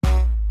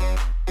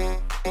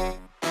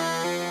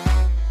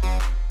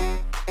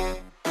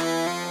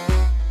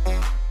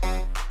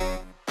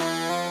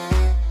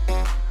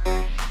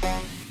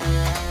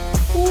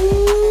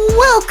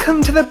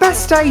welcome to the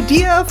best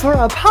idea for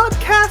a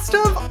podcast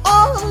of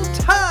all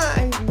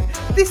time.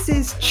 This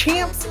is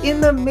Champs in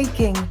the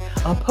Making,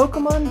 a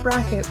Pokemon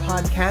bracket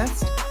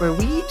podcast where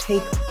we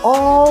take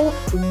all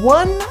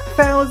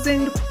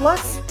 1,000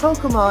 plus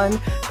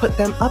Pokemon, put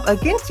them up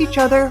against each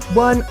other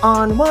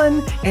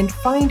one-on-one, and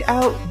find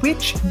out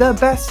which the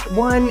best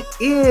one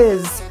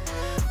is.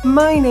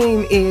 My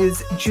name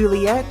is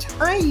Juliet.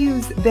 I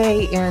use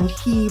they and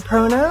he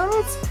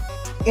pronouns.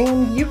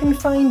 And you can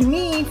find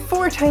me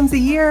 4 times a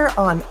year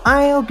on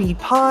I'll Be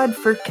Pod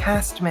for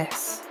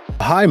Castmas.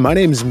 Hi, my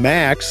name's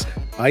Max.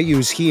 I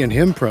use he and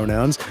him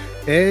pronouns.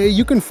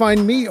 You can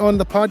find me on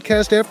the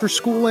podcast After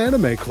School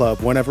Anime Club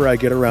whenever I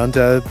get around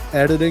to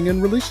editing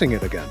and releasing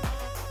it again.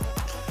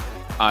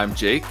 I'm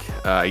Jake.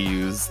 I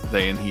use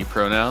they and he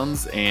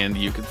pronouns, and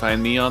you can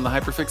find me on the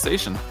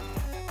Hyperfixation.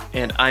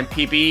 And I'm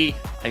PB.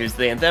 I use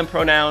they and them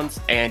pronouns,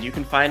 and you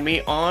can find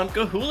me on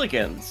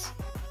Gahooligans.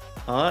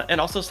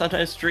 And also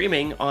sometimes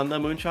streaming on the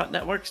Moonshot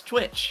Network's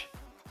Twitch.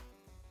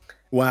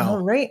 Wow. All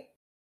right.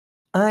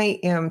 I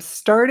am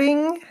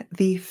starting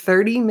the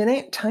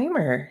 30-minute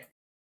timer.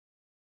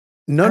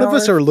 None of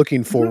us are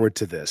looking forward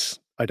to this,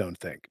 I don't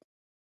think.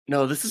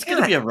 No, this is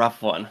going to be a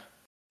rough one.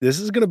 This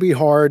is going to be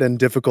hard and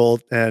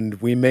difficult,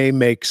 and we may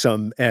make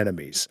some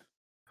enemies.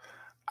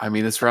 I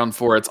mean, it's round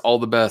 4. It's all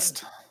the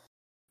best.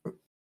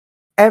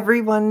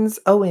 Everyone's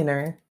a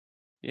winner.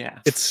 Yeah.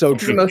 It's so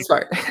For true. the most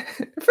part.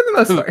 For the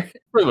most part.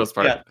 For the most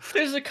part. Yeah.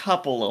 There's a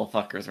couple little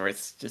fuckers where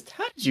it's just,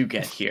 how did you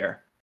get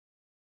here?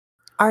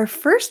 Our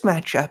first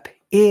matchup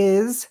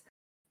is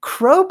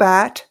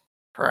Crobat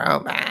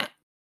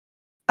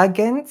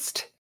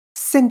against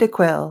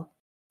Cyndaquil.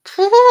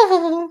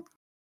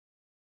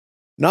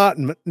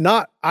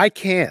 I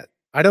can't.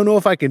 I don't know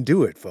if I can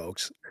do it,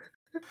 folks.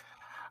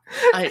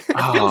 It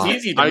feels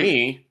easy to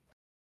me.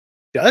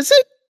 Does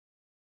it?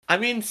 I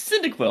mean,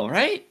 Cyndaquil,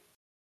 right?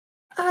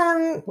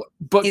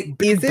 But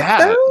is it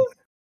that, though?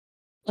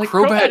 Like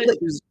Crobat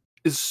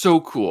is so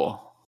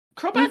cool.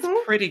 Crobat's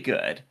pretty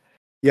good.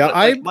 Yeah, but,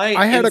 I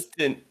my had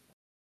instant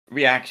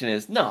reaction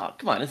is, no,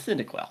 come on, it's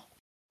Cyndaquil.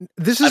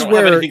 This I is don't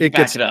have where anything to it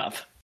back gets. it up.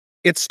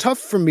 It's tough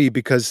for me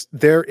because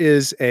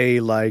there's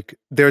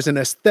an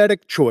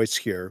aesthetic choice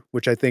here,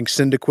 which I think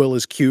Cyndaquil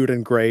is cute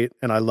and great,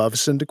 and I love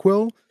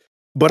Cyndaquil,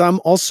 but I'm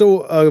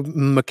also a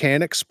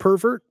mechanics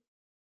pervert,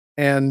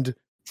 and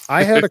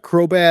I had a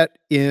Crobat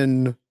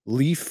in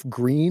Leaf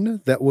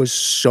Green that was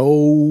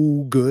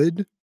so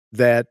good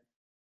that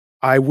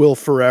I will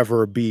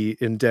forever be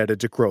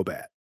indebted to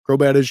Crobat.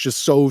 Crobat is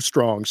just so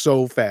strong,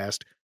 so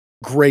fast,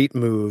 great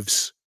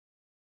moves.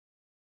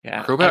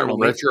 Yeah, Crobat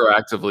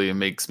retroactively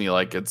makes me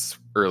like its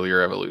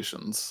earlier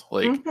evolutions.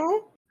 Like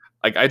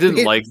I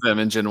didn't like them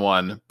in Gen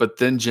 1, but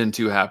then Gen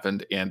 2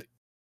 happened, and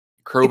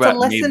Crobat it's a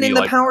lesson in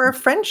the power of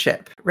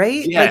friendship,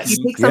 right? Yes. Like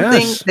you take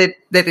something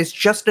that is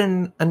just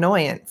an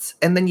annoyance,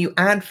 and then you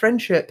add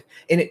friendship,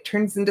 and it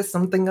turns into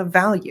something of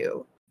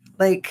value.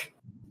 Like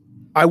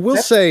I will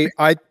say,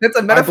 that's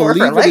a metaphor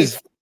for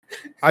life.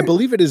 I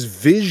believe it is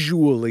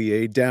visually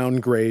a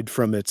downgrade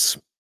from its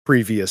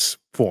previous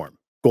form,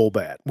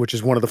 Golbat, which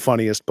is one of the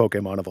funniest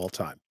Pokemon of all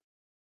time.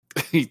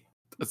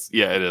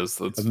 Yeah, it is.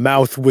 A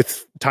mouth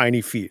with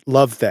tiny feet.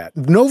 Love that.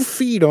 No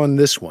feet on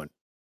this one.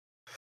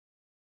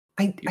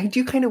 I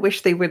do kind of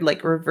wish they would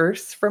like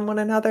reverse from one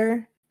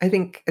another. I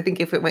think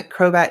if it went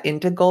Crobat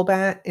into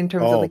Golbat in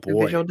terms of like the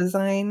visual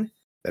design,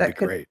 that'd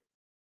be great.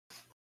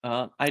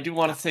 I do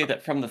want to say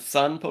that from the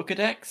Sun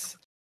Pokedex,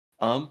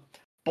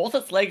 both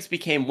its legs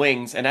became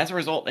wings, and as a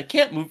result, it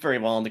can't move very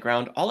well on the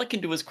ground. All it can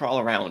do is crawl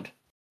around.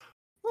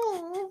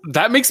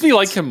 That makes me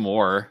like him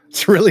more.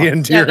 It's really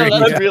endearing. Yeah, no,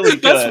 that's really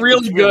good. That's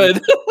really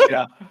good.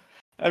 Yeah.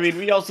 I mean,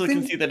 we also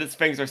can see that its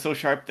fangs are so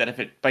sharp that if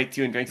it bites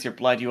you and drinks your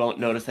blood, you won't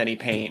notice any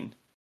pain.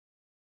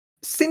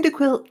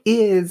 Cyndaquil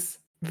is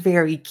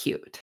very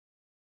cute.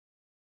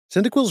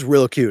 Cyndaquil's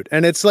real cute,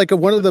 and it's like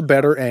one of the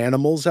better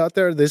animals out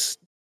there.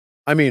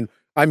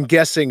 I'm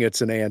guessing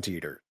it's an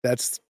anteater.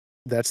 That's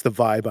the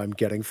vibe I'm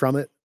getting from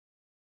it.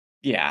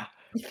 Yeah.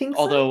 I think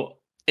Although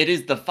it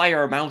is the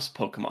fire mouse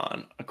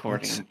Pokemon,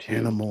 according to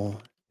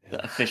animal.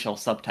 The official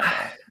subtitle.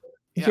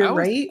 You're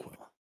right.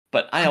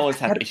 But I always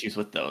have issues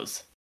with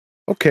those.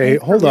 Okay,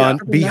 hold on.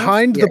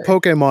 Behind the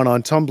Pokemon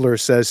on Tumblr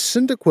says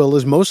Cyndaquil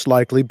is most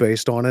likely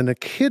based on an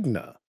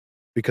echidna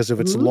because of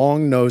its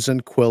long nose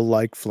and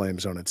quill-like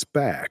flames on its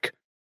back.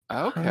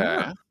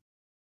 Okay.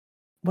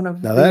 One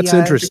of that's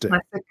interesting.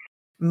 The classic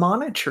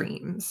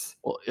monotremes.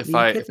 Well, if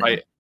I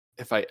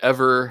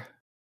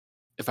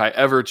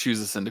ever choose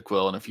a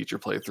Cyndaquil in a future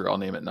playthrough, I'll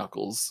name it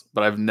Knuckles.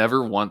 But I've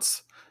never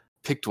once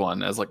picked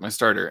one as like my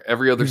starter.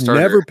 Every other starter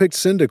never picked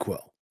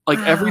Cyndaquil. Like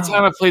every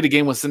time I played a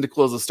game with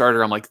Cyndaquil as a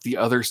starter, I'm like, the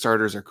other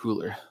starters are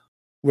cooler.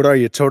 What are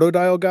you,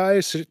 Totodile guy?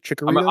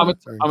 Chikorita?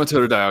 I'm a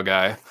Totodile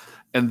guy,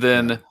 and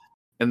then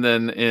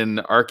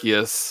in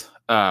Arceus,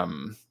 I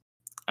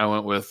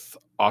went with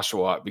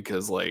Oshawott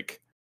because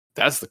like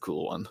that's the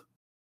cool one.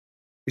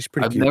 He's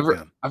pretty cute.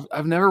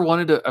 I've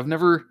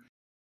never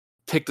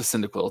picked a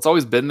Cyndaquil. It's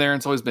always been there and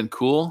it's always been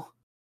cool,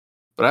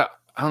 but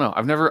I don't know.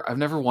 I've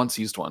never once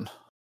used one.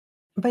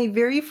 my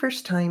very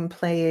first time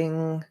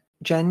playing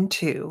Gen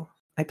 2,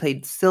 I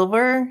played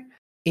Silver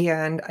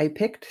and I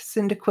picked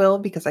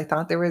Cyndaquil because I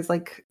thought there was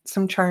like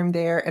some charm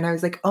there. And I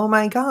was like, oh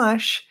my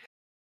gosh,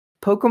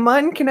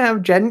 Pokemon can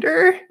have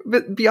gender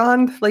but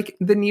beyond like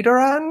the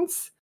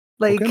Nidorans.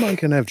 Like, Pokemon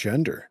can have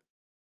gender.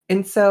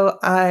 and so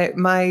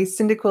my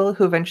Cyndaquil,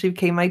 who eventually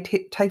became my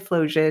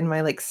Typhlosion,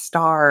 my like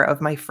star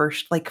of my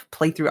first like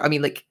playthrough. I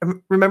mean, like,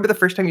 remember the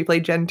first time you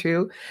played Gen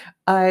 2?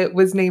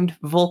 Was named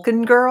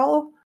Vulcan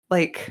Girl.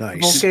 Like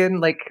Nice.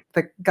 Vulcan, like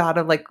the god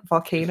of like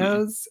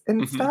volcanoes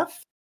and Mhm.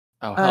 stuff.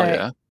 Oh hell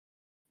yeah!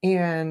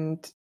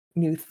 And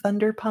knew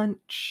Thunder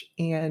Punch,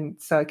 and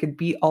so I could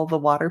beat all the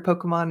water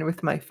Pokemon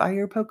with my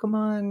fire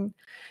Pokemon.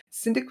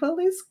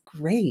 Cyndaquil is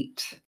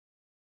great.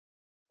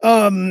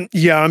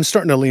 Yeah, I'm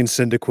starting to lean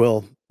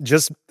Cyndaquil.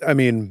 Just, I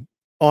mean,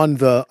 on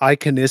the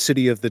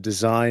iconicity of the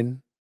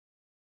design.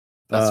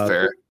 That's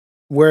fair.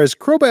 Whereas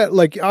Crobat,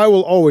 like, I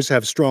will always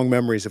have strong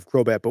memories of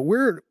Crobat, but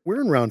we're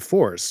in Round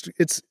Forest.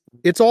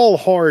 It's all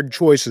hard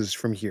choices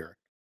from here.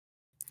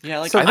 Yeah,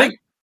 like So I think- I'm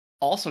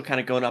also kind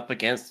of going up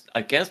against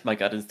my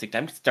gut instinct.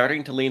 I'm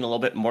starting to lean a little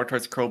bit more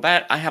towards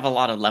Crobat. I have a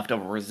lot of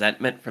leftover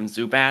resentment from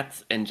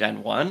Zubats in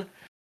Gen 1.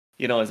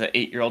 You know, as an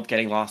 8-year-old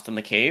getting lost in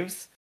the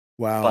caves.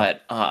 Wow.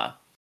 But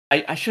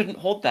I shouldn't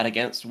hold that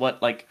against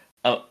what like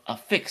a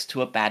fix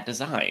to a bad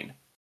design.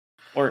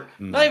 Or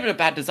not even a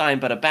bad design,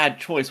 but a bad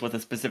choice with a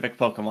specific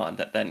Pokemon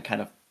that then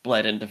kind of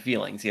bled into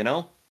feelings, you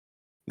know?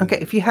 Okay,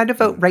 if you had to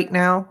vote right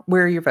now,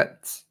 where are your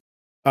votes?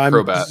 I'm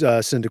Crobat.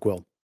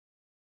 Cyndaquil.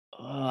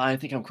 I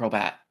think I'm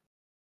Crobat.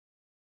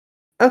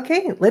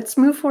 Okay, let's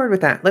move forward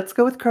with that. Let's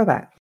go with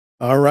Crobat.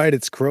 All right,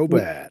 it's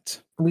Crobat.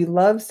 We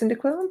love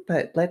Cyndaquil,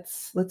 but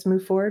let's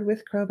move forward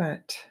with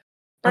Crobat.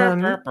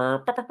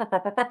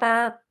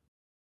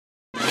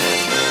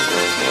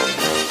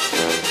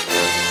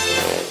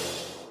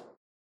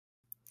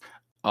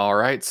 All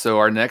right, so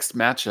our next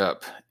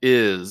matchup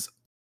is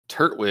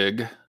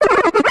Turtwig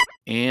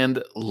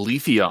and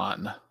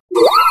Leafeon.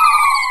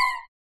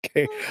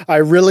 Okay, I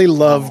really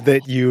love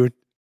that you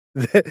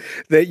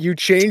that you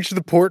changed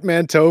the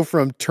portmanteau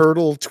from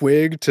Turtle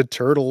Twig to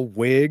Turtle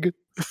Wig.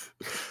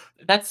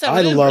 That's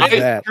I love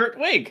that.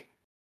 Turtwig.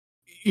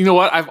 You know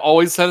what? I've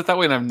always said it that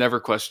way, and I've never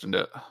questioned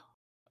it.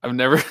 I've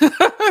never.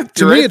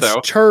 To me, it's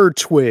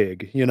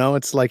Turtwig. You know,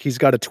 it's like he's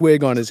got a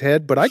twig on his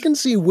head, but I can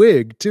see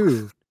wig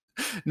too.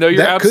 No, you're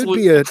that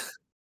absolutely. could be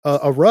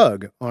a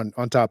rug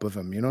on top of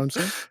him. You know what I'm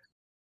saying?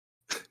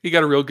 He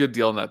got a real good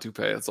deal on that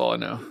toupee. That's all I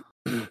know.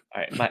 All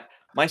right,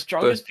 my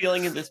strongest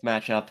feeling in this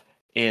matchup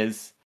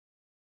is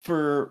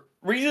for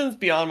reasons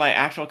beyond my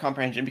actual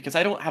comprehension, because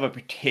I don't have a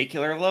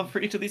particular love for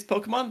each of these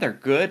Pokemon. They're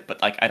good,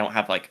 but like I don't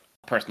have like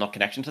a personal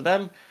connection to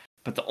them.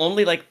 But the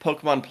only like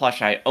Pokemon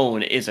plush I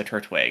own is a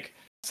Turtwig.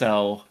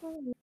 So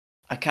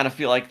I kind of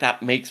feel like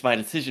that makes my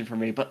decision for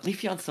me. But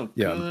Leafeon's so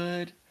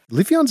good.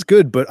 Leafeon's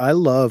good, but I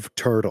love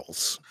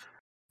turtles.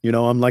 You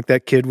know, I'm like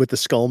that kid with the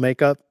skull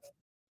makeup.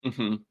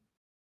 Mm-hmm.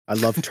 I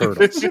love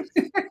turtles.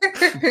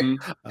 Mhm.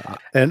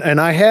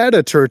 And I had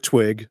a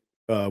Turtwig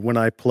when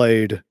I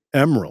played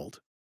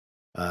Emerald,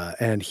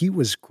 and he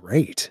was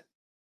great.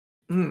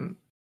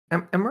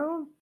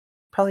 Emerald?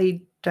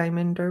 Probably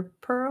Diamond or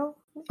Pearl?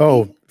 maybe?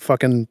 Oh,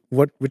 fucking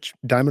which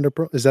Diamond or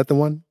Pearl? Is that the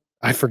one?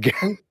 I forget.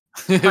 I'm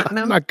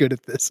Platinum? not good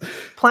at this.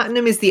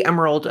 Platinum is the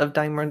Emerald of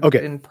Diamond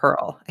Okay. and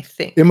Pearl, I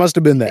think. It must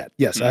have been that.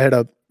 Yes, I had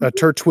a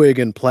Turtwig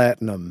in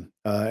Platinum,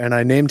 and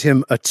I named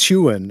him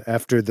Atuan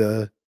after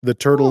the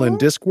turtle in Aw.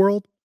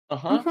 Discworld.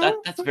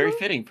 That's very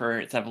fitting for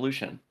its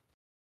evolution.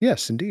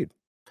 Yes, indeed.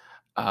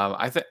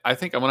 I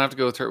think I'm gonna have to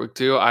go with Turtwig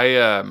too. I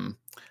don't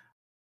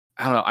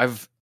know.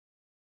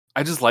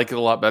 I just like it a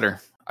lot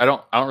better. I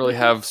don't really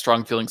have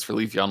strong feelings for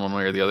Leafeon one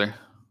way or the other.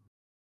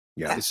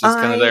 Yeah. It's just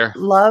kind of there. I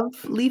love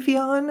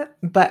Leafeon,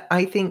 but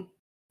I think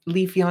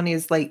Leafeon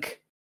is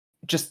like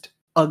just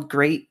a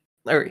great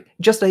or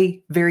just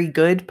a very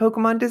good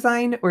Pokemon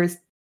design, whereas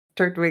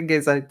Turtwig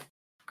is a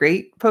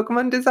great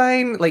Pokemon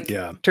design. Like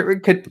Yeah.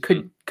 Turtwig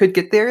could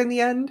get there in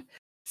the end.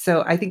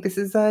 So I think this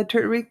is a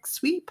Turtwig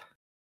sweep.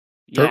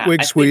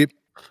 Turtwig I sweep.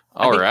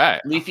 All think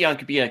right. Leafeon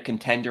could be a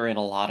contender in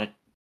a lot of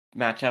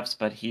matchups,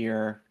 but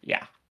here,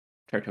 yeah,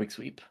 Turtwig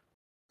sweep.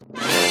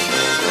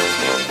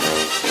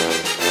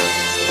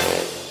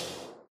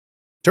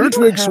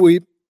 Turtwig have-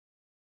 sweep.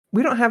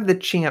 We don't have the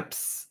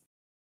champs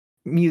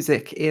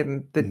music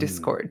in the Mm.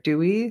 Discord, do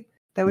we?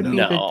 That would be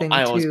a good No, thing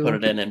I always too. put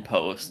it in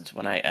post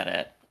when I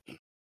edit.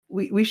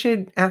 We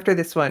should, after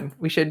this one,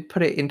 we should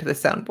put it into the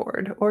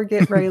soundboard or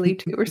get Riley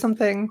to or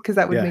something, because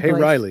that would Yeah. make Hey,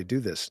 life... Riley, do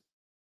this.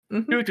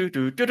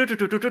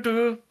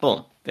 Mhm.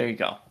 Boom. There you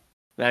go.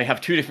 Now you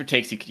have 2 different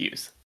takes you could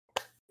use.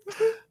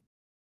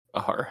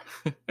 All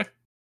right.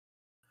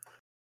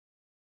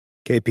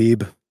 Okay,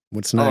 Peeb.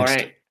 What's next? All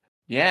right.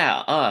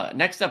 Yeah.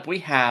 Next up we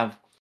have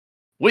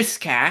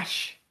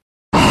Whiscash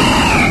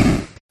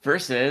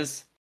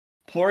versus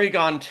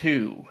Porygon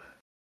 2,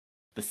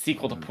 the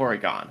sequel to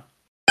Porygon.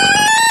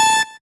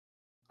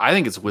 I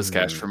think it's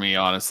Whiscash for me,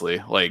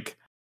 honestly. Like,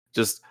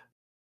 just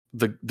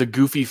the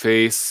goofy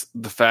face,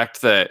 the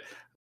fact that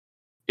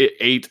it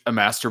ate a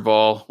Master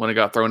Ball when it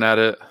got thrown at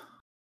it.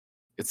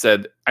 It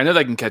said, "I know that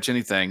I can catch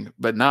anything,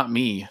 but not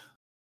me."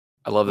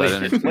 I love that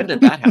energy. When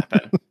did that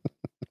happen?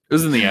 It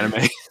was in the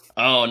anime.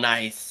 Oh,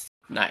 nice.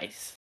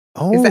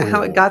 Oh, Is that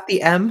how it got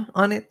the M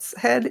on its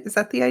head? Is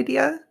that the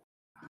idea?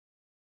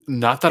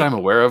 Not that I'm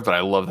aware of, but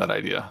I love that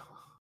idea.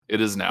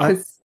 It is now.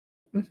 'Cause-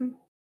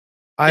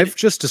 I've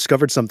just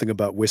discovered something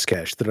about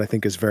Whiscash that I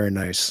think is very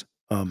nice.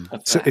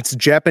 What's So that? its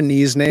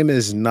Japanese name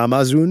is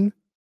Namazun.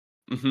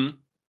 Mm-hmm.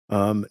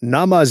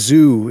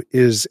 Namazu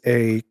is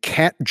a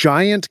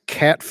giant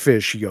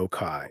catfish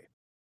yokai,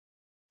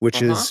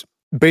 which is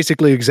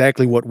basically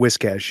exactly what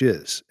Whiscash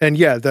is. And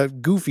yeah, the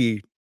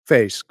goofy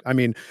face. I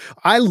mean,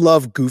 I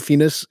love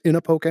goofiness in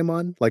a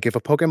Pokemon. Like if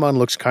a Pokemon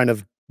looks kind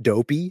of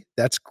dopey,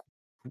 that's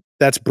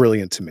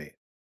brilliant to me.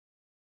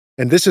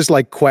 And this is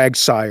like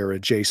Quagsire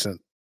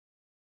adjacent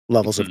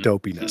levels of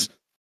dopiness.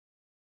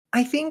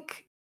 I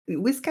think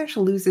Whiscash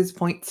loses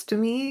points to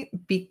me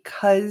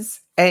because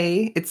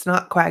A, it's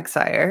not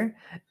Quagsire,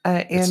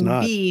 It's and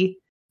not. B,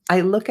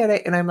 I look at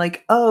it and I'm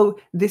like, oh,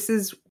 this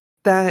is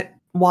that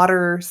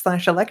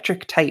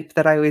water/electric type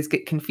that I always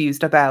get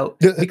confused about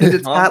because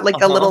it's got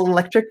like a little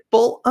electric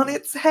bolt on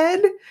its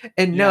head.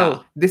 And Yeah.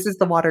 no, this is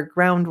the water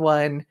ground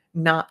one,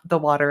 not the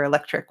water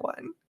electric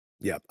one.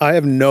 Yeah, I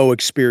have no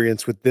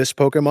experience with this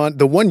Pokemon.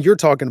 The one you're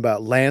talking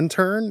about,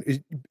 Lantern, is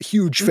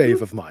huge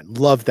fave of mine.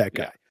 Love that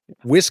guy.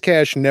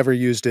 Whiscash never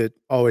used it.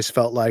 Always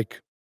felt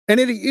like, and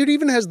it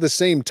even has the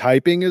same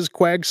typing as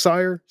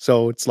Quagsire,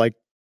 so it's like,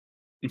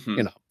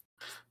 you know.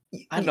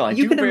 I don't know.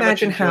 You can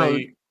imagine how.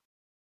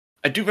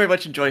 I do very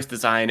much enjoy its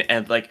design,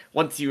 and like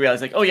once you realize,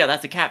 like, oh yeah,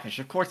 that's a catfish.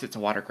 Of course, it's a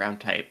water ground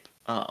type.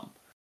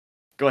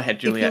 Go ahead,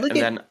 Juliet, and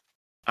then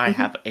I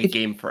have a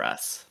game for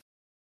us.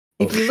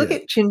 If you look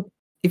at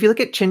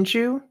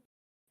Chinchu,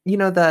 you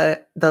know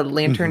the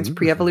Lantern's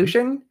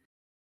pre-evolution,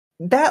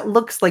 that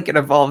looks like it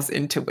evolves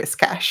into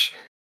Whiscash.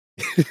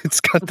 It's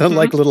got the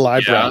like little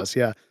eyebrows,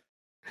 yeah.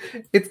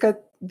 It's got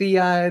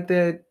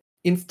the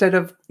instead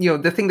of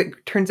the thing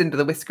that turns into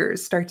the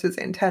whiskers starts as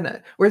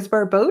antenna, whereas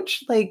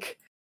Barboach, like,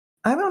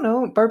 I don't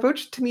know,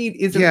 Barboach to me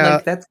isn't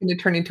like that's going to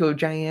turn into a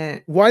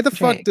giant. Why the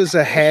fuck does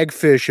a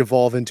hagfish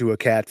evolve into a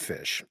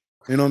catfish?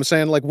 You know what I'm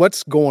saying? Like,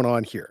 what's going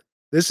on here?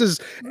 This is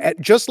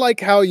just like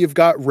how you've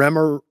got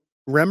Remoraid?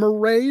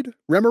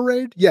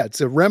 Yeah, it's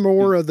a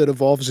Remora that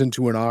evolves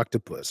into an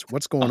octopus.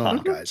 What's going on,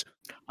 guys?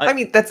 I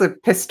mean, that's a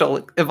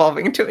pistol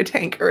evolving into a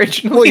tank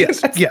originally. Well,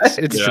 yes,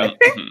 it's true.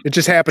 It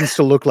just happens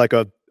to look like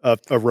a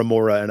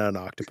Remora and an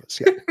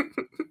octopus. Yeah.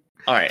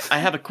 All right, I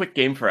have a quick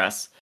game for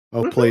us.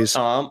 Oh, please.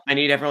 I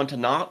need everyone to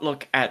not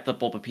look at the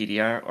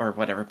Bulbapedia or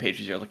whatever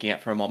pages you're looking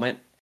at for a moment,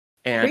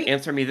 and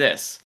answer me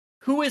this: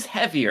 who is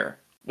heavier,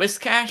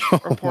 Whiscash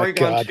or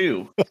Porygon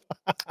 2?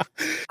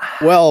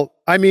 Well,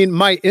 I mean,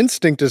 my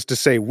instinct is to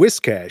say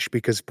Whiscash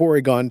because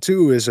Porygon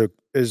 2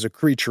 is a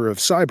creature of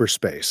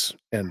cyberspace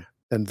and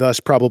thus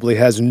probably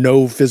has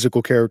no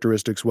physical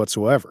characteristics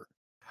whatsoever.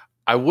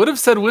 I would have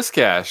said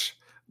Whiscash,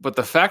 but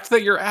the fact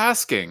that you're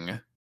asking,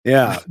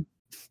 yeah,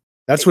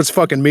 that's what's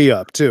fucking me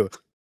up too.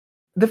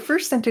 The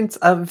first sentence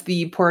of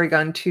the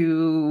Porygon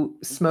 2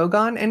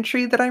 Smogon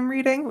entry that I'm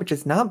reading, which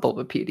is not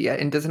Bulbapedia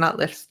and does not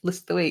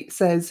list the weight,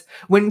 says,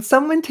 when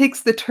someone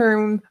takes the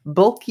term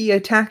bulky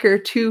attacker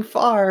too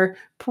far,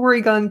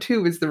 Porygon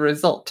 2 is the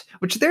result,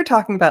 which they're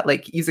talking about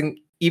like using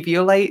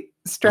Eviolite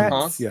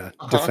strats. Yeah,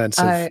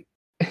 defensive.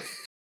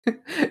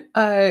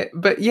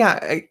 But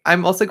yeah,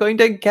 I'm also going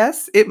to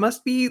guess it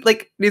must be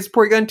like, is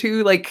Porygon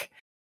 2 like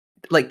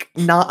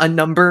not a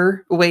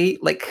number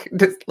weight, like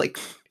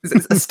is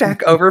it a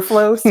stack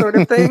overflow sort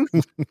of thing?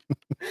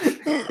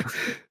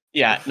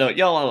 Yeah, no,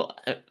 y'all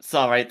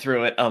saw right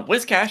through it.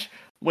 Whiscash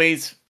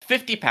weighs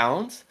 50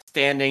 pounds,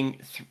 standing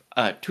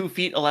 2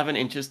 feet 11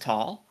 inches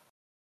tall,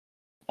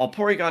 while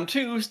Porygon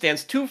 2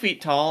 stands 2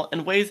 feet tall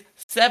and weighs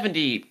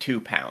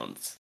 72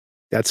 pounds.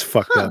 That's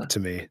fucked up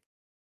to me.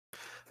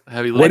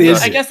 What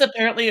is I it? guess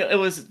apparently it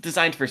was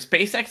designed for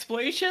space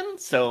exploration,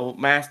 so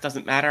mass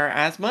doesn't matter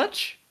as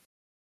much.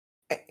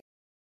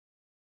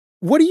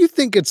 What do you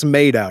think it's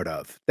made out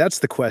of? That's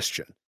the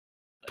question.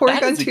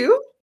 Porygon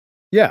 2?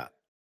 Yeah.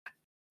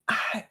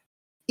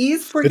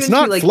 Is Porygon It's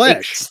not 2 like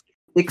flesh.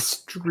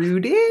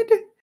 Extruded?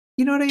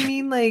 You know what I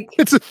mean? Like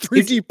it's a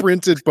 3D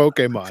printed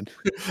Pokemon.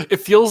 It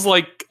feels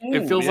like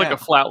like yeah. a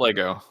flat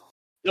Lego.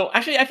 No,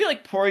 actually, I feel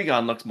like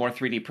Porygon looks more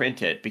 3D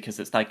printed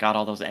because it's like got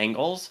all those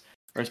angles,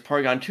 whereas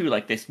Porygon 2,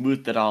 like they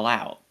smoothed it all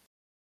out.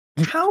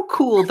 How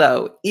cool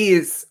though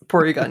is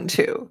Porygon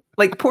 2?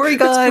 Like Porygon,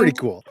 That's pretty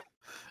cool.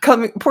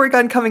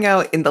 Porygon coming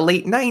out in the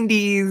late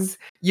 90s.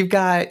 You've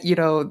got,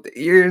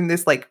 you're in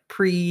this like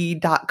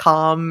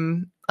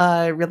pre.com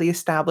really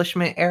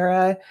establishment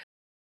era.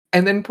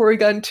 And then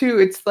Porygon 2,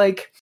 it's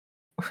like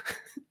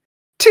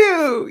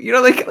 2,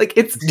 like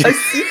it's a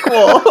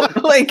sequel.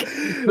 Like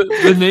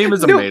the name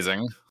is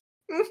amazing.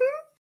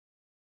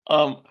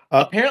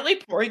 Apparently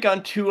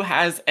Porygon 2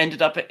 has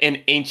ended up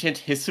in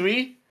ancient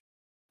Hisui,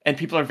 and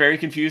people are very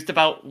confused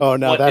about what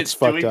that's it's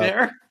doing fucked up.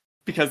 there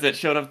because it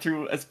showed up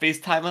through a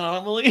space-time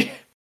anomaly.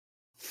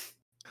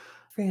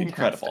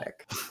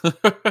 Fantastic.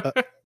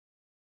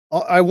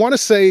 I want to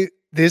say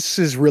this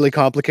is really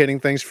complicating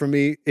things for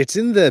me. It's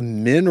in the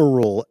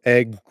mineral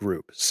egg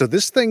group. So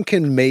this thing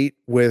can mate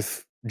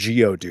with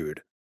Geodude.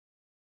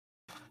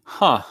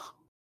 Huh.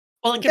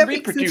 Well, it can That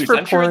makes sense reproduce. for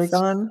I'm sure it's,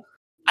 Porygon.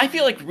 I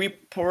feel like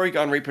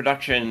Porygon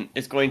reproduction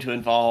is going to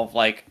involve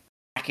like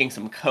hacking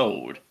some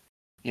code.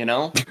 You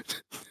know?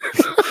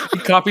 He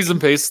copies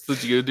and pastes the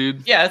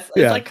Geodude. Yeah, it's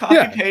like copy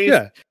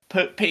paste.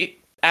 Yeah.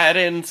 Add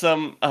in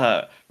some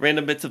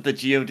random bits of the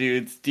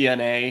Geodude's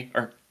DNA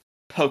or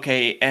Poke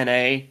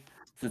NA,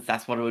 since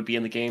that's what it would be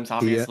in the games,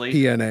 obviously.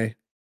 PNA.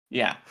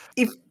 Yeah.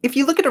 If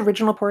you look at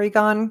original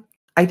Porygon,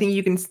 I think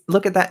you can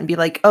look at that and be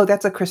like, oh,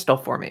 that's a crystal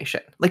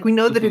formation. Like we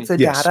know that it's a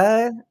Yes.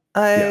 data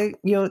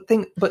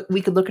thing, but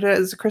we could look at it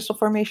as a crystal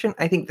formation.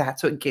 I think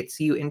that's what gets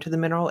you into the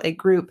mineral egg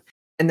group.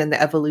 And then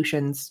the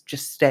evolutions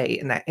just stay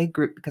in that egg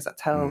group because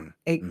that's how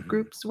egg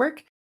groups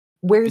work.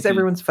 Where's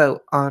everyone's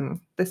vote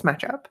on this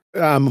matchup?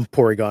 I'm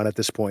Porygon at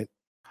this point.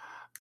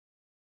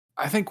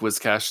 I think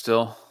Whiscash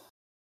still.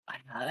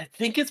 I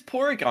think it's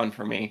Porygon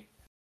for me.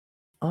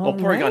 All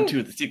Porygon right.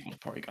 2, the sequel to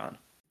Porygon.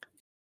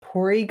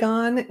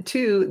 Porygon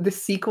 2, the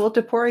sequel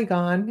to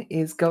Porygon,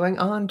 is going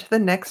on to the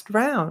next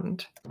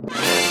round.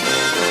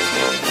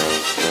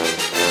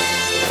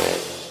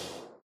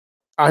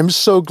 I'm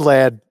so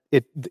glad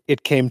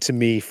it came to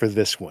me for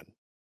this one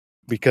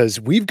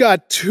because we've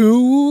got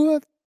two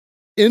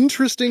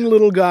interesting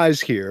little guys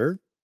here.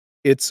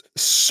 It's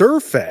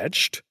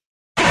Sirfetch'd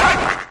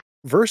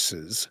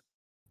versus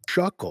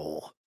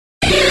Shuckle.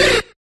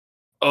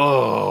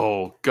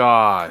 Oh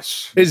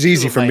gosh. It's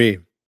easy Two for of me.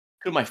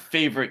 Two of my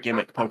favorite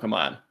gimmick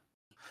Pokemon.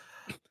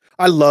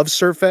 I love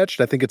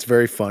Sirfetch'd. I think it's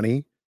very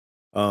funny.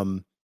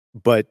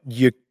 But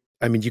you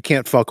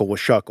can't fuckle with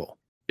Shuckle.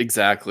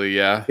 Exactly,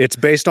 yeah. It's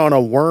based on a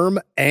worm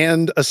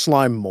and a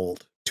slime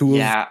mold. Two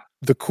of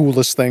the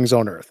coolest things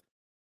on Earth.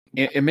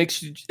 It makes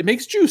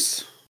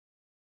juice.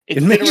 It's it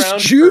been makes around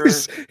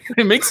juice.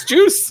 It makes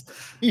juice.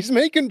 He's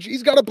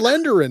got a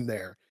blender in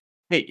there.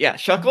 Hey, yeah,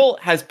 Shuckle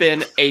has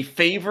been a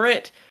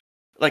favorite,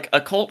 like a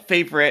cult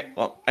favorite.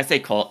 Well, I say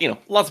cult,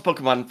 lots of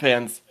Pokemon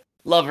fans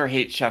love or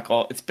hate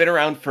Shuckle. It's been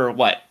around for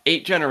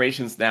 8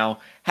 generations now.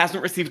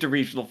 Hasn't received a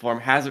regional form,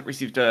 hasn't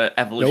received a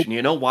evolution. Nope.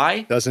 You know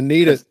why? Doesn't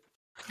need it.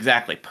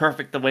 Exactly.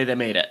 Perfect the way they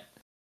made it.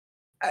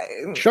 I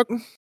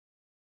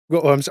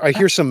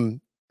hear some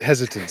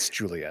hesitance,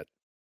 Juliet.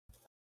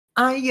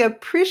 I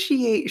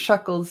appreciate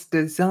Shuckle's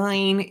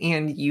design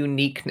and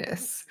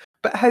uniqueness,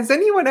 but has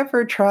anyone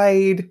ever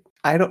tried,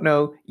 I don't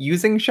know,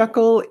 using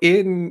Shuckle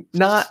in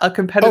not a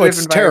competitive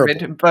environment,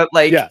 terrible. but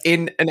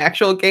in an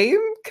actual game?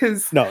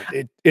 Because no,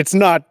 it's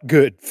not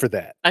good for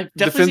that. I've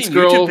definitely seen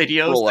YouTube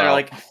videos that are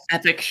like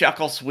epic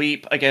Shuckle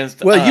sweep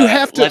against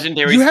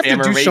legendary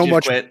spammer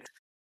Rage Quit.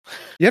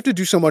 You have to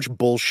do so much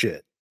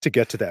bullshit to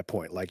get to that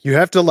point. Like you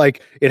have to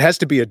it has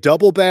to be a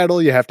double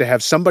battle. You have to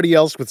have somebody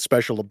else with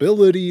special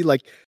ability.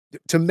 Like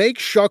to make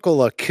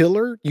Shuckle a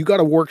killer, you got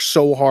to work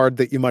so hard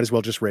that you might as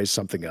well just raise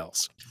something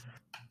else.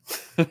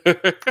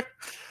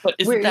 But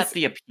isn't that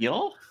the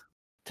appeal?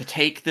 To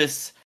take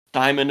this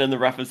diamond in the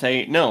rough and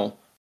say, no,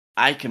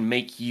 I can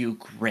make you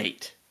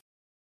great.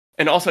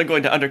 And also I'm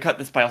going to undercut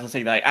this by also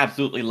saying that I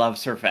absolutely love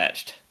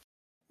Sirfetch'd.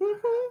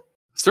 Mm-hmm.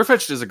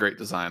 Sirfetch'd is a great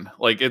design.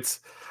 Like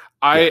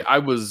I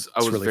was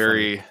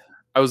really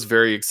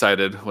very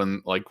excited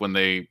when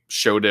they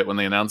showed it, when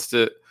they announced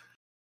it.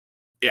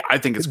 Yeah, I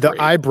think it's the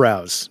great.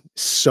 Eyebrows.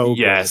 So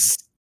yes.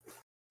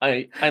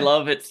 Good. I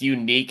love its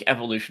unique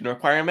evolution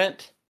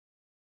requirement.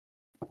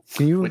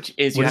 Which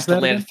is you have to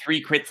land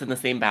 3 crits in the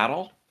same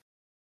battle.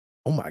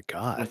 Oh my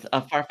god. With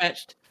a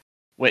Farfetch'd.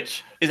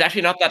 Which is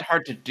actually not that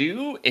hard to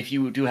do if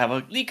you do have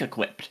a leak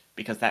equipped,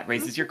 because that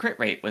raises your crit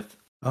rate with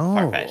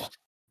Farfetch'd.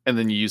 And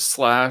then you use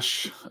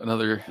Slash,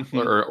 another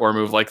or a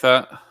move like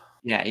that.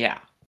 Yeah.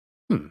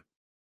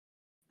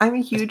 I'm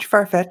a huge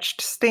Farfetch'd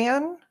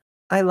stan.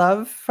 I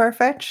love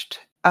Farfetch'd.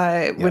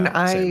 When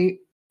I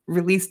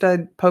released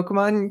a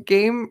Pokemon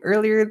game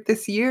earlier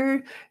this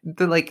year,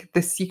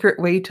 the secret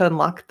way to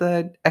unlock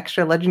the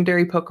extra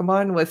legendary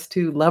Pokemon was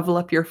to level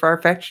up your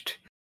Farfetch'd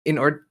in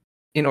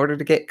order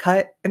to get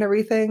cut and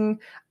everything.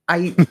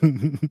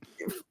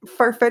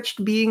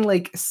 Farfetch'd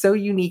being so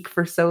unique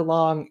for so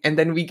long, and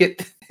then we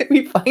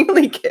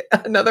finally get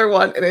another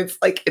one, and it's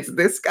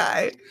this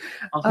guy.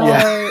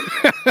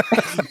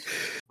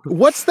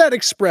 What's that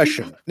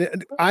expression?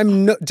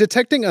 I'm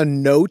detecting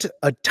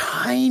a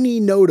tiny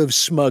note of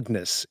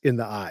smugness in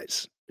the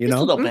eyes. You know,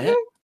 a little bit.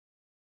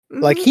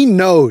 Mm-hmm. Like he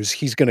knows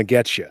he's gonna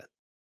get you.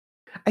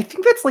 I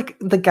think that's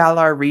the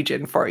Galar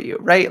region for you,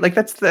 right? Like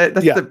that's the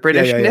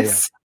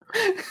Britishness.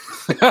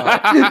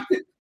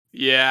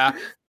 Yeah.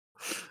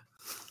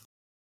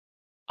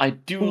 I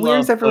do love.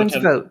 Where's everyone's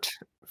vote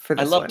for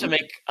this? I love to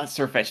make a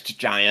Sirfetch'd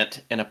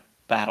giant in a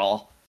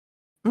battle.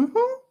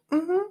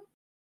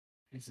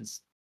 This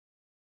is.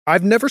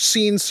 I've never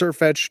seen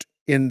Sirfetch'd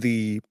in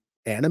the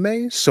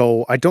anime,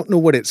 so I don't know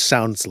what it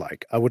sounds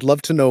like. I would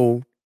love to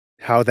know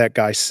how that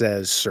guy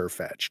says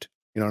Sirfetch'd.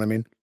 You know what I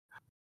mean?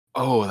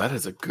 Oh, that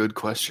is a good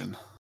question.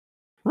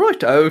 Right,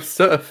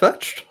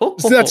 Surfetched.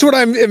 So that's what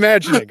I'm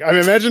imagining. I'm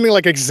imagining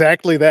like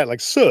exactly that, like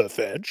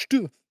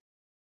Surfetched.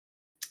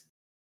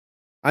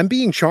 I'm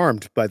being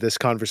charmed by this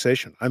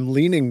conversation. I'm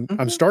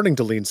Mhm. starting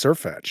to lean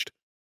Surfetched.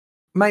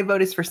 My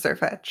vote is for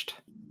Surfetched.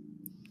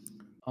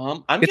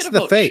 I'm It's gonna the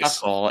vote face.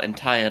 Shuckle and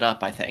tie it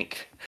up, I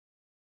think.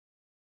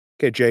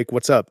 Okay, Jake,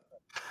 what's up?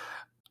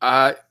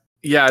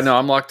 Yeah, no,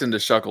 I'm locked into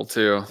Shuckle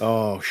too.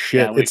 Oh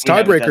shit! Yeah, It's we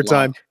have a tiebreaker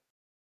time.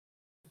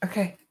 deadlock.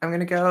 Okay, I'm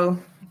gonna go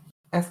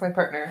ask my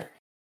partner.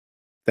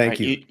 Thank Right,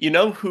 you. You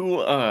know who?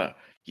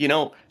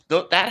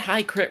 That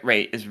high crit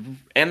rate is,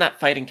 and that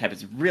fighting type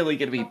is really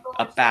gonna be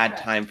a bad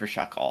time for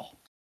Shuckle.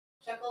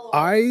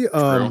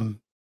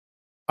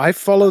 I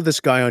follow this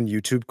guy on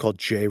YouTube called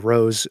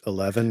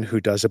JRose11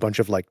 who does a bunch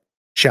of like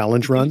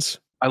challenge runs.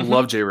 I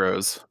love J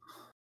Rose.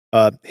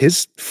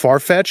 His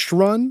Farfetched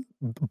run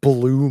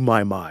blew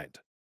my mind.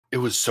 It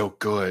was so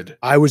good.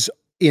 I was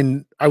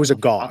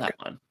agog. That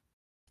one.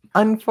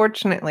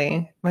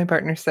 Unfortunately, my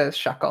partner says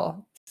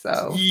Shuckle,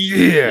 so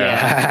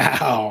Yeah.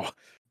 Wow.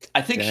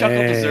 I think Dang.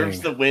 Shuckle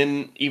deserves the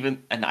win,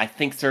 and I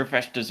think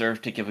Surfetched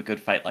deserves to give a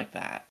good fight like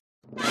that.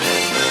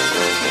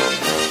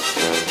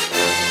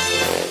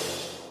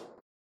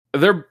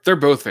 They're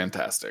both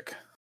fantastic.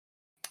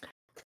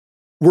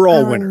 We're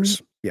all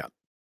winners. Yeah.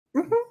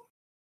 Mhm.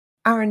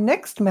 Our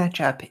next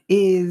matchup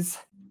is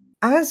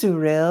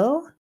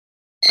Azurill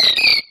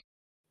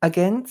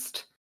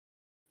against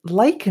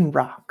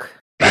Lycanroc.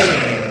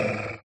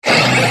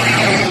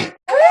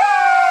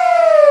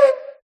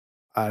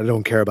 I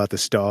don't care about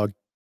this dog.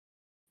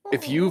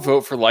 If you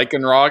vote for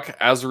Lycanroc,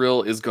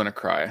 Azurill is going to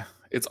cry.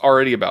 It's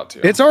already about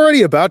to. It's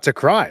already about to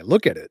cry.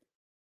 Look at it.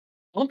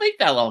 Don't make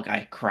that little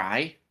guy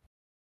cry.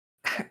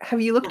 Have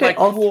you looked Like at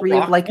all cool three of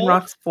rock wolf?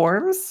 Lycanroc's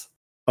forms?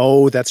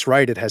 Oh, that's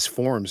right. It has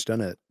forms,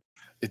 doesn't it?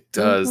 It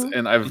does, Mhm.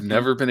 and I've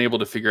never been able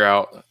to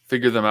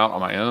figure them out on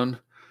my own,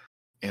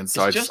 and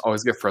so It's I just- just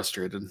always get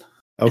frustrated. Isn't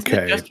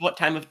Okay. it just what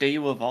time of day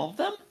you evolve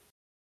them?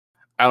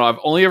 I don't know. I've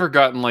only ever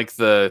gotten like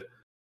the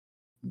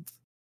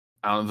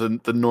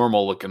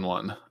normal looking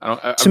one.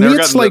 I've To me, never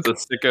it's gotten like- the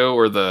sicko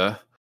or the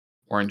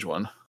orange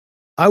one.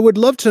 I would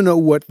love to know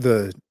what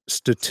the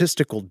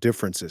statistical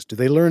difference is. Do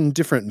they learn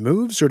different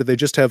moves or do they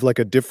just have like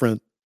a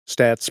different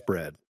stat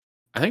spread?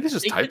 I think it's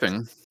just I think it's-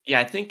 typing. Yeah,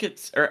 I think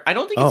I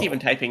don't think Oh. it's even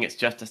typing. It's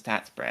just a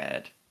stat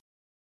spread.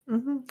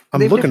 Mhm. I'm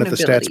They have looking at the different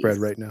stat spread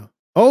abilities. right now.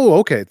 Oh,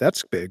 okay.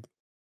 That's big.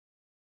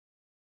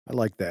 I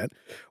like that.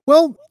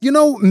 Well,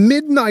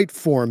 midnight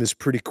form is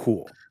pretty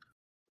cool.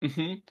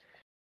 Mm-hmm.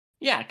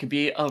 Yeah, it could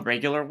be a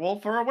regular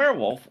wolf or a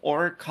werewolf,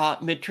 or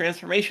caught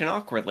mid-transformation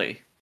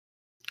awkwardly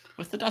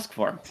with the dusk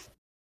form.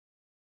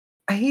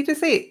 I hate to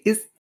say it,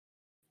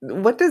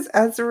 what does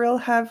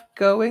Azurill have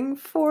going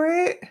for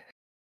it?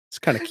 It's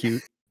kind of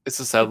cute. It's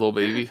a sad little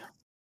baby.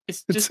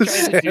 It's It's just a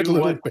trying sad to do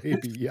little what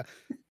baby. Yeah.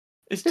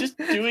 it's just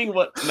doing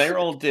what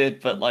Meryl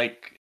did, but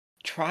like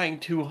trying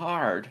too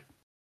hard.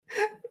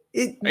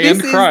 And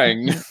This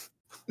crying.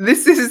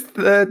 This is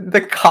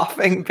the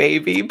coughing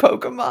baby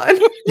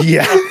Pokemon.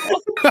 Yeah.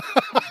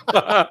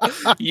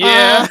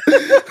 Yeah.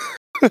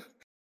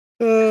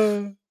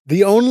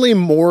 The only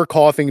more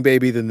coughing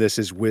baby than this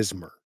is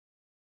Whismer.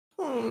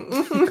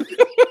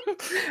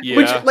 Yeah.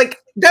 Which, like,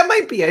 that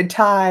might be a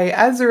tie.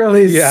 Azurill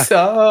is Yeah.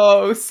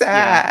 so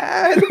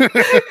sad.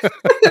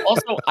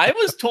 Also, I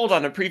was told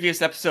on a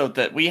previous episode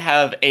that we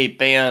have a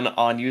ban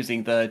on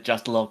using the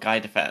just a little guy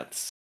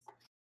defense.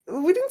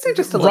 We didn't say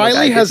just a little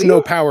Riley guy, has did no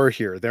we? power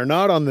here. They're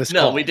not on this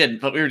No, call. we didn't,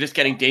 but we were just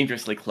getting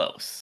dangerously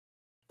close.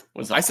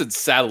 Was I all. said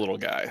sad little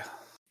guy.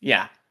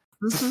 Yeah.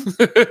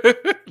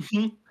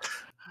 Mhm.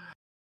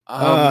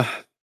 I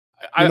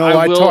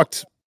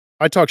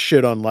talked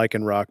shit on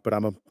Lycanroc, but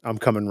I'm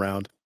coming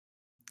round.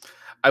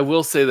 I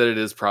will say that it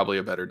is probably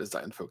a better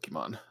designed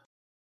Pokemon.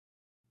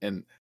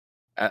 And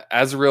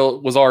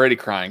Azurill was already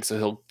crying,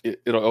 so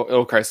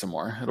it'll cry some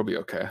more. It'll be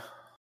okay.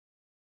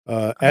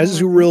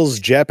 Azurill's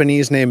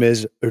Japanese name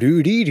is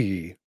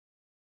Rudidi.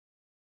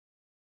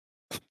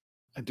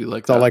 I do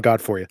like That's all that. I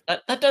got for you.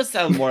 That does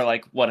sound more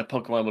like what a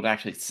Pokemon would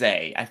actually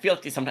say. I feel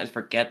like they sometimes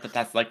forget that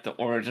that's like the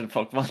origin of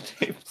Pokemon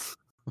names.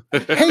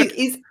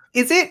 Hey,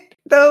 is it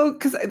though?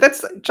 Because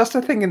that's just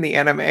a thing in the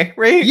anime,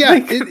 right? Yeah,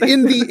 Like,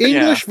 in the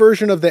English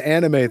version of the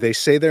anime, they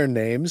say their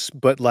names,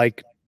 but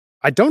like,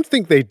 I don't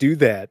think they do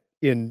that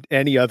in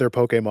any other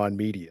Pokemon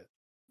media.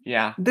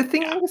 Yeah. the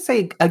thing I would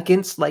say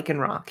against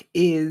Lycanroc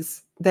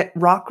is that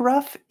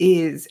Rockruff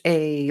is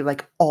a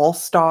like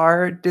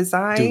all-star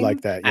design. Do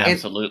like that, yeah.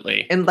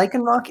 Absolutely. And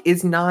Lycanroc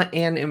is not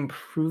an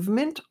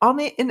improvement on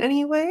it in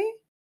any way.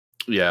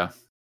 Yeah.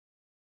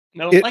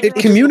 No, It Lycanroc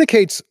is-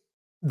 communicates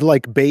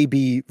like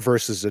baby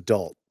versus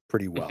adult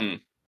pretty well,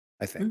 Mhm.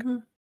 I think.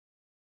 Mhm.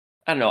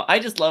 I don't know. I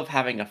just love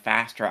having a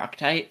fast rock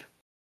type.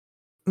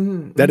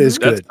 Mm, That is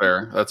mhm. That's good.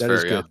 fair. That's That fair,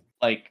 is yeah. good.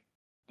 Like,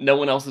 no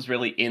one else is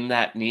really in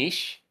that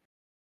niche.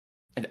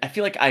 And I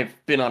feel like I've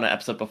been on an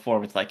episode before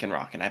with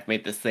Lycanroc, and I've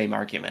made the same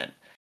argument.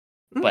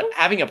 But Mhm.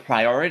 having a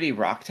priority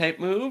rock type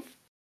move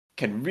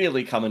can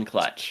really come in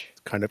clutch.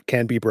 Kind of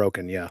can be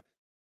broken, yeah.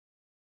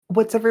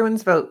 What's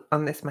everyone's vote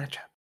on this matchup?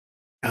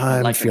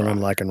 I'm feeling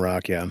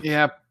Lycanroc, yeah.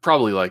 Yeah,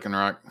 probably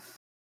Lycanroc.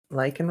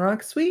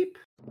 Lycanroc sweep.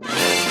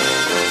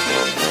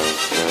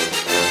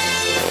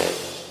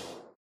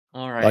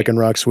 All right.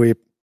 Lycanroc sweep.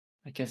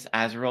 I guess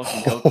Azrael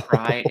can go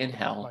cry in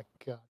hell. Oh my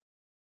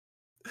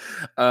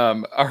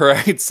God. All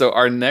right, so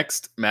our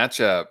next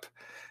matchup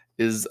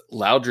is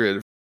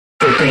Loudred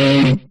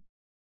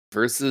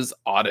versus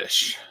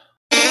Oddish.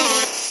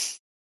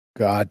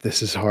 God,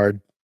 this is hard.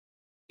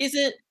 Is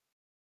it?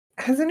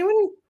 Has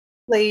anyone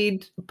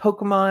played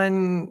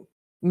Pokemon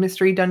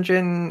Mystery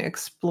Dungeon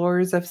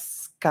Explorers of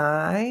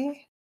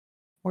Sky?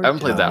 I haven't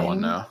played that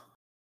one, no.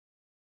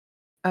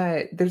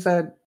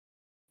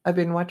 I've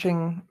been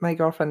watching my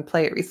girlfriend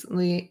play it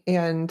recently,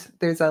 and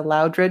there's a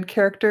Loudred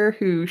character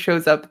who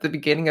shows up at the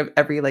beginning of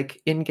every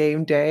like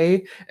in-game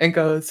day and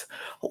goes,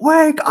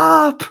 "Wake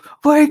up!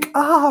 Wake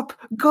up!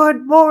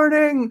 Good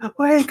morning!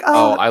 Wake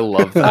Oh, up!" I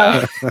love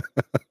that.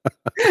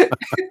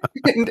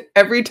 And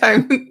every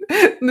time,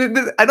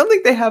 I don't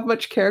think they have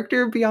much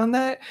character beyond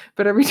that,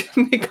 but every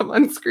time they come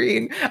on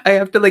screen, I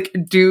have to like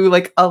do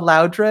like a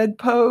Loudred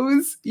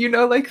pose,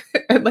 like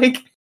and like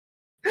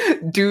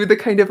do the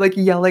kind of like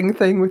yelling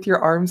thing with your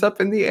arms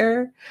up in the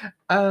air.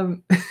 Loudred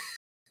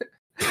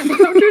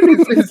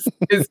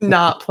is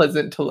not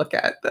pleasant to look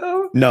at,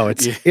 though. No,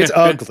 it's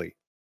ugly.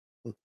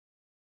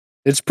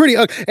 It's pretty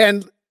ugly,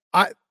 and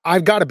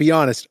I've got to be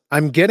honest.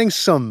 I'm getting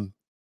some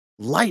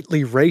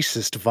lightly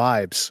racist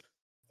vibes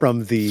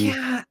from the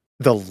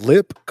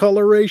lip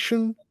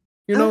coloration.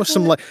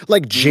 Some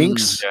like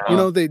Jinx.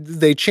 Yeah.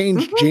 They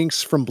changed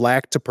Jinx from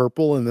black to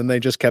purple, and then they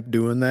just kept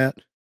doing that.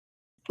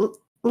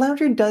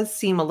 Loudred does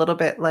seem a little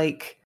bit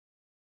like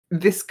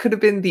this could have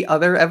been the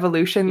other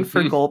evolution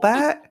for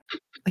Golbat.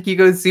 Like you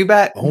go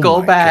Zubat,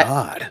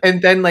 Golbat,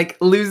 and then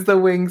like lose the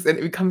wings, and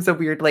it becomes a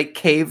weird like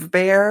cave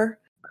bear,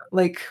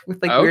 like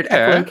with like weird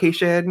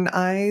echolocation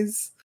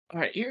eyes. All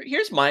right,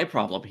 here's my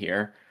problem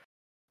here.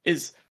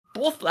 Is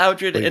both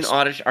Loudred and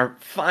Oddish are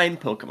fine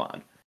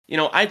Pokemon.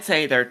 I'd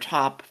say they're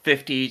top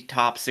 50,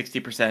 top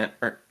 60%,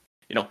 or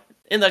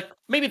in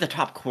maybe the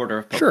top quarter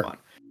of Pokemon. Sure.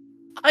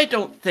 I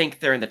don't think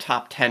they're in the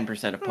top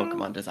 10% of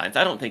Pokemon designs.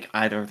 I don't think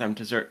either of them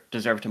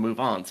deserve to move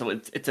on. So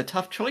it's a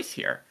tough choice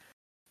here.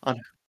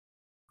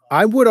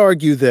 I would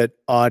argue that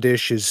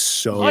Oddish is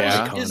so Oddish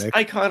iconic. is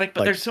iconic,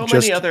 but there's so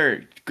many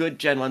other good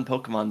Gen 1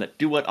 Pokemon that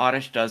do what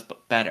Oddish does,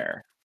 but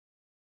better.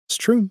 It's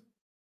true.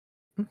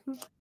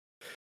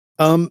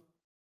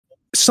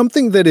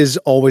 Something that has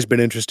always been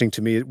interesting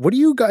to me. What do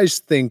you guys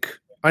think?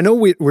 I know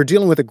we're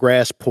dealing with a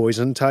grass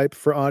poison type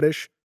for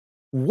Oddish.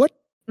 What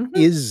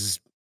is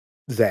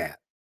that?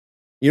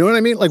 You know what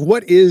I mean? Like,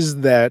 what is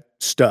that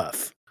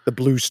stuff? The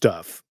blue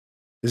stuff.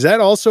 Is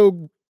that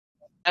also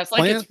that's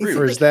like plant,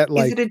 or is that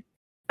like is it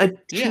a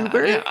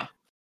tuber?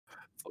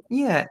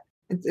 Yeah.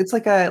 It's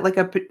like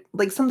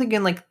something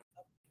in like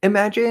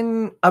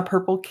imagine a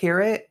purple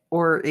carrot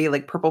or a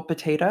like purple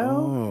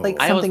potato,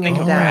 like something in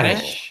that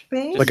radish,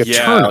 like a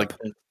turnip.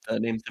 Like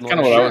the name's kind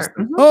of what I was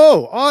thinking.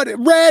 Oh,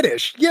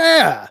 radish,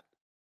 yeah.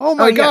 Oh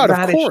my God,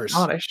 radish, of course.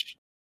 Oddish.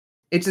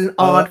 It's an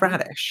odd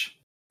radish.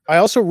 I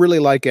also really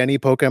like any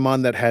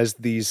Pokemon that has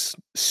these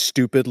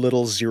stupid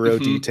little zero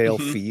detail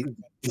feet.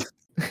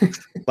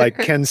 Like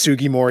Ken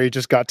Sugimori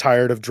just got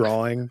tired of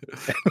drawing.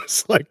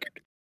 It's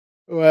like,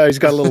 well, he's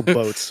got little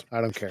boats. I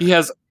don't care. He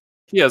has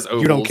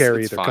ovals. You don't care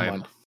It's either. fine.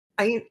 Come on.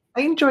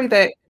 I enjoy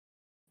that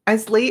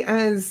as late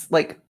as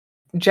like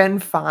Gen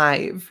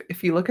 5,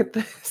 if you look at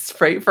the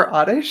sprite for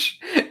Oddish,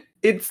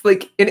 it's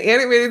like an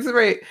animated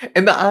sprite,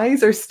 and the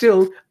eyes are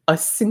still a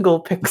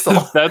single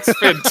pixel. That's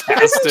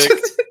fantastic.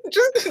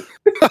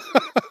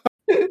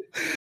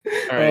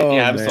 All right,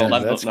 I'm sold.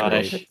 I'm voting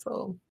Oddish.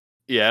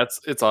 Yeah,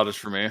 it's Oddish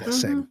for me.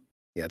 Same.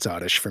 Yeah, it's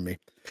Oddish for me.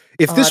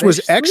 If this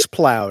was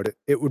X-Plowed,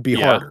 it would be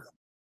harder.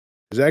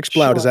 Because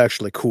X-Plowed is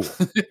actually cool.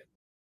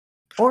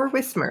 Or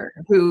Whismur,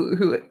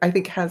 who I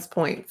think has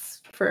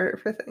points for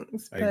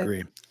things. I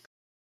agree.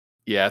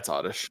 Yeah, it's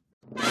Oddish.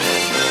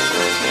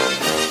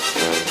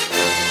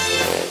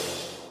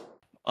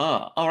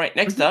 All right,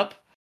 next up,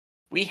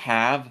 we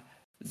have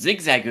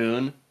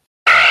Zigzagoon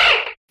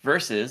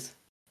versus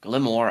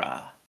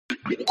Glimmora.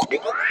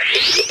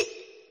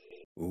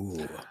 Ooh.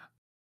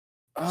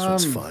 This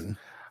one's fun.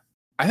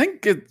 I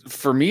think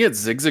for me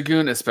it's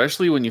Zigzagoon,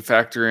 especially when you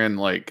factor in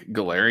like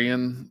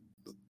Galarian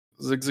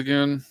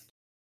Zigzagoon,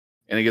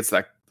 and it gets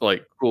that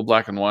like cool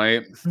black and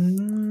white. I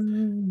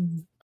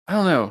don't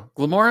know,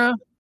 Glimmora.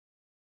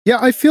 Yeah,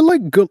 I feel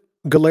like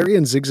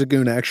Galarian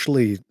Zigzagoon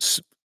actually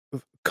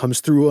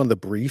comes through on the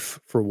brief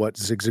for what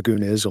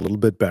Zigzagoon is a little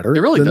bit better.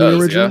 It really than does.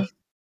 The original.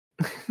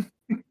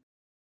 Yeah.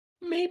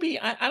 Maybe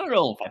I don't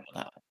know if I know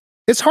that.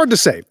 It's hard to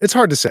say.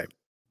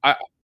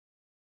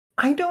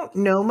 I don't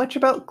know much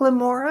about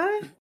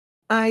Glimmora.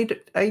 I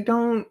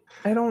don't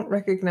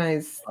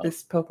recognize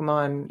this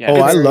Pokemon. Yeah,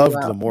 I love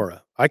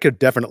Glimmora. I could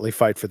definitely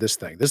fight for this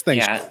thing. This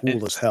thing's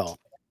cool as hell.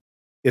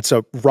 It's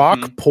a rock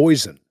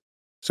poison.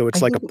 So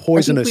it's like a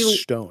poisonous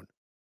stone.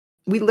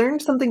 We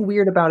learned something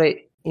weird about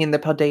it in the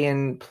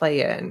Paldean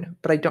play-in,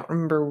 but I don't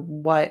remember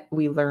what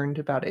we learned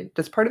about it.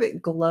 Does part of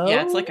it glow?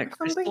 Yeah, it's like a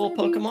crystal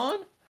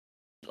Pokemon.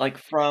 like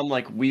from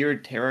like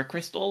weird terra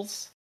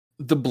crystals.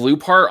 The blue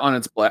part on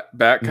its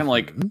back kind of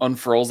like Mhm.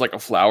 unfurls like a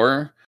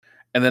flower,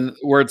 and then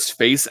where its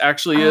face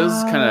actually is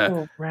kind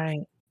of right.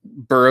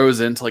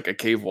 burrows into like a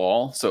cave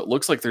wall. So it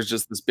looks like there's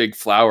just this big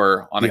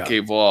flower on a Yeah,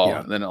 cave wall,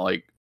 yeah. and then it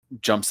like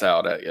jumps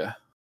out at you.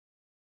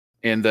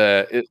 And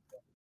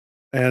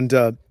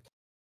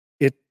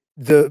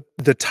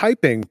the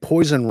typing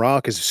Poison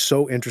Rock is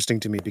so interesting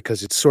to me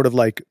because it's sort of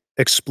like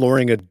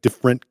exploring a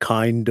different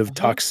kind of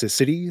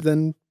toxicity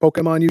than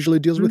Pokemon usually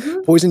deals with.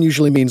 Mhm. Poison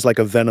usually means like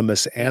a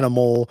venomous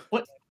animal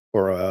What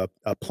or a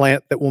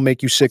plant that will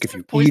make you sick if sort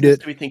you of poisons eat it.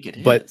 do we think it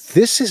is? But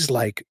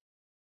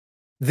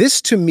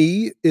this to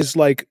me is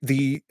like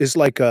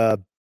a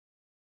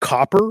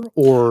copper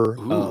or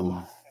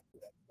Yeah,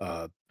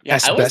 I was thinking.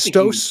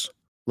 asbestos.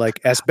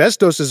 Like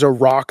asbestos is a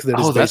rock that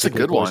is Oh, that's a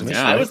basically good one, poisonous.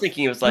 yeah. I right? was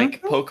thinking it was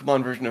like Mhm.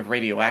 Pokemon version of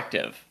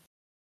radioactive.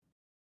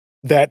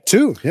 That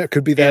too. Yeah, it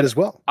could be that And as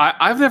well.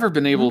 I've never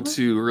been able Mhm.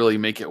 to really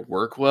make it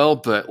work well,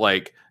 but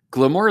like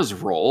Glimmor's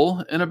role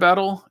in a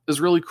battle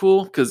is really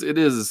cool because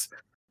it's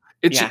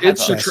Yeah, it has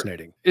it's a- your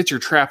Fascinating. it's your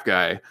trap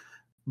guy,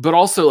 but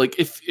also like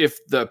if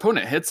the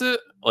opponent hits it,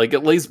 like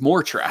it lays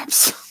more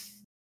traps.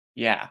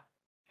 Yeah,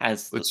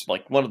 has Which-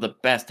 like one of the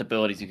best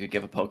abilities you could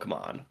give a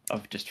Pokemon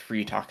of just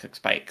free toxic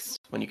spikes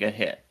when you get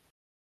hit.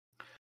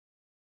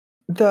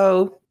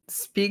 Though,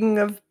 speaking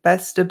of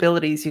best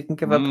abilities you can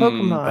give a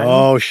Pokemon,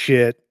 Oh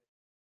shit.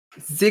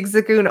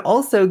 Zigzagoon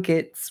also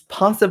gets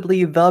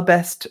possibly the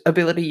best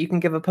ability you can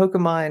give a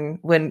Pokemon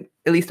when,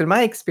 at least in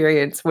my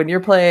experience, when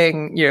you're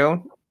playing,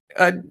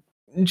 a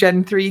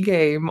Gen 3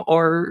 game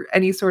or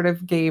any sort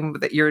of game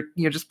that you're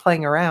just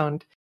playing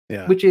around,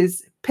 Yeah. which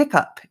is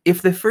Pickup.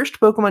 If the first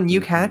Pokemon you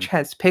Mhm. catch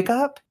has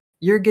Pickup,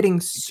 you're getting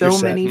so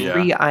set. many Yeah.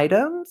 free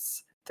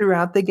items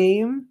throughout the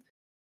game.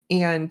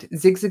 And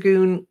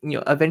Zigzagoon,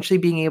 eventually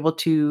being able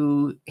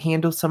to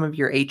handle some of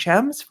your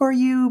HMs for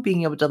you,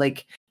 being able to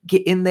like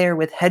get in there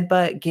with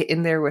Headbutt, get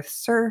in there with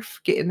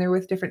Surf, get in there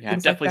with different Yeah, I've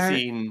things like definitely that.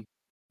 seen.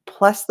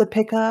 Plus the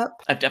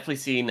pickup. I've definitely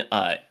seen.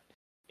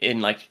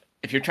 In like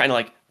if you're trying to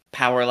like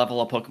power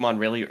level a Pokemon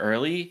really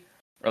early,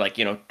 or like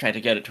try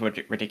to get it to a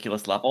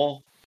ridiculous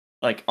level,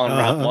 like on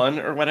Route 1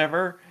 or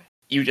whatever,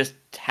 you just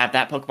have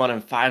that Pokemon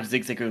and 5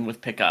 Zigzagoon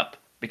with pickup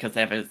because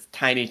they have a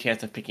tiny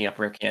chance of picking up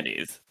rare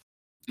candies.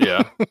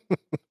 Yeah.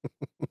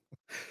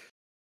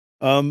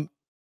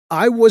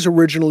 I was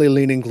originally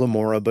leaning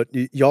Glimmora, but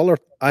y'all are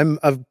I'm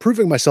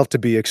proving myself to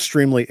be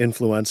extremely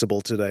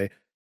influenceable today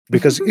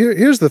because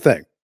here's the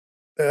thing.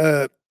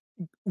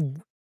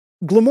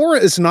 Glimmora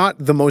is not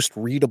the most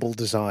readable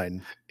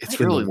design. It's in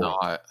the really world.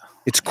 not.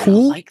 It's I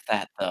cool. like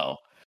that though.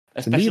 a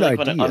Especially neat like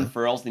when it idea.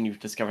 unfurls and you've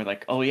discovered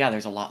like, oh yeah,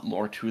 there's a lot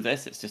more to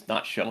this. It's just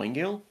not showing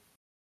you.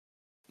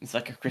 It's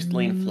like a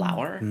crystalline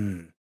flower.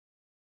 Hmm.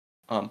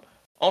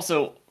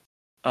 Also,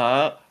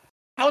 how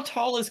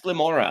tall is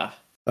Glimmora?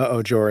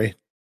 Uh-oh, Jory.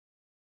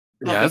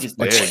 How Yeah, big that's is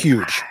That's big.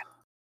 huge.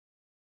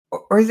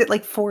 Or is it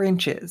like 4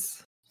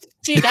 inches?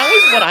 See, that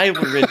was what I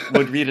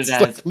would read it It's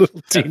as. like little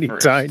at teeny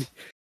first. tiny.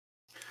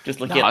 Just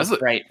looking No, at it's the a-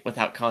 sprite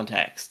without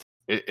context.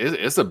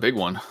 It's a big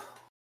one.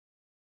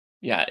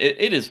 Yeah,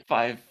 it is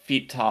 5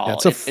 feet tall.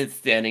 Yeah, It's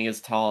standing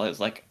as tall as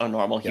like a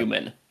normal Yep.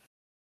 human.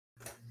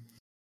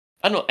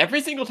 I don't know.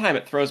 Every single time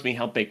it throws me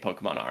how big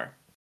Pokemon are.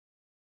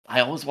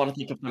 I always want to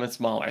think of them as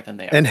smaller than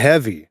they are. And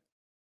heavy.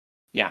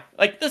 Yeah,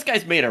 like this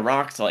guy's made of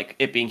rock, so like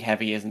it being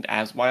heavy isn't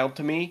as wild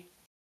to me.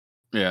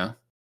 Yeah.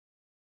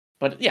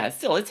 But yeah,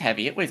 still it's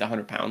heavy. It weighs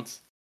 100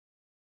 pounds.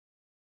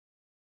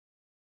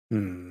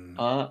 Hmm.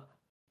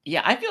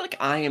 Yeah, I feel like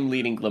I am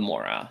leading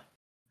Glimmora.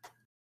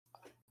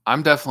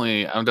 I'm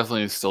definitely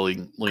still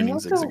leaning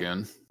also-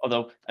 Zigzagoon.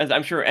 Although, as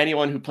I'm sure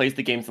anyone who plays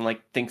the games and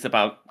like thinks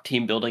about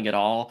team building at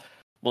all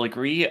will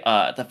agree,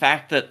 the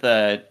fact that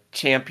the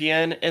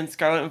champion in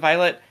Scarlet and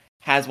Violet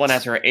has one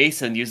as her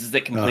ace and uses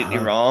it completely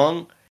Uh-huh.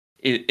 wrong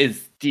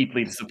is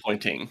deeply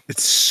disappointing.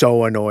 It's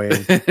so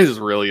annoying. It is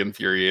really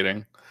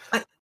infuriating.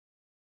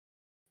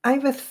 I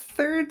have a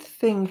third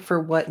thing for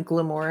what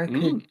Glimmora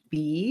could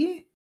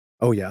be,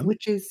 Oh yeah.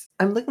 which is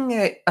I'm looking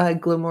at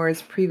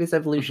Glimmora's previous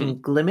evolution,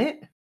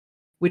 Glimmet,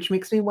 which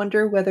makes me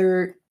wonder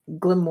whether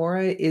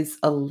Glimmora is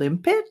a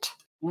limpet.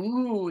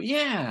 Ooh,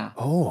 yeah.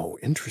 Oh,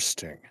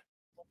 interesting.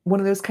 One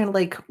of those kind of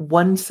like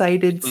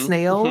one-sided Mhm.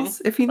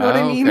 snails, if you know what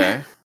I mean.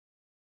 Okay.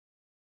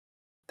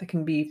 That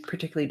can be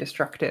particularly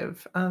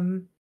destructive.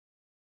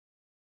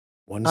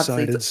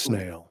 One-sided it's-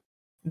 snail.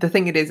 The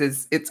thing it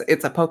is it's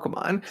a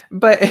Pokemon,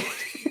 but the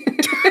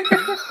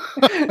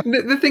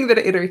thing that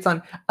it iterates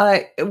on.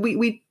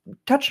 We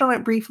touched on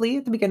it briefly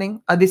at the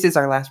beginning. This is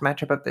our last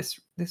matchup of this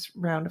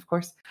round, of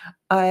course.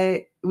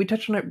 We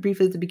touched on it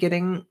briefly at the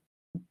beginning,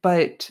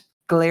 but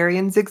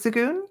Galarian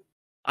Zigzagoon.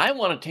 I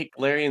want to take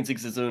Galarian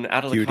Zigzagoon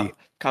out of the Cutie.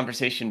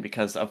 conversation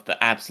because of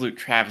the absolute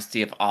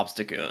travesty of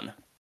Obstagoon.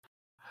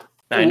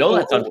 Now, I know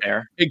that's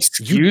unfair. You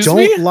Excuse don't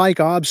me? like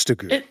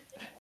Obstagoon. It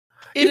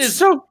It's is.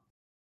 so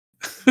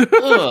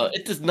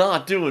It does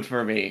not do it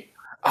for me.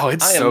 Oh,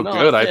 it's I am so not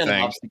good, a I fan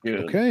of think.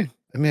 Obstagoon. Okay.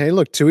 I mean, hey,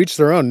 look, to each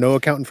their own. No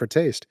accounting for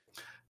taste.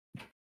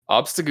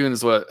 Obstagoon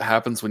is what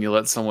happens when you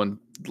let someone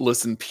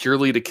listen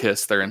purely to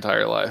Kiss their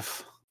entire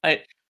life.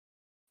 I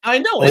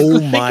know. Oh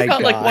Think my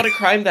about like what God. a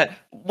crime that.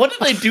 What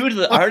did they do to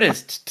the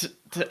artist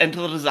and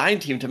to the design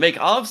team to make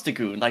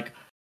Obstagoon? Like,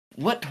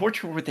 what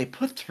torture were they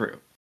put through?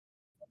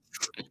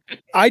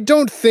 I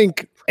don't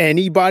think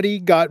anybody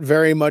got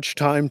very much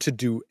time to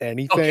do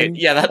anything Okay,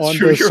 yeah, that's on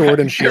true. the You're Sword right.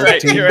 and You're Shield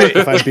right. team, You're right.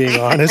 if I'm being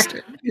honest.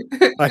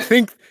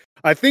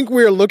 I think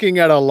we're looking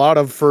at a lot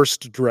of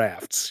first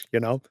drafts, you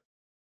know?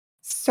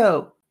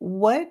 So,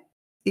 what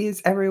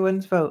is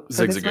everyone's vote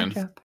for this Zigzagoon.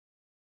 matchup?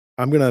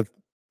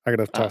 I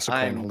gotta toss a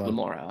coin. I'm Hold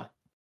on.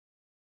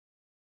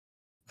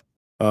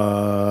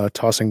 Gamora.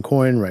 Tossing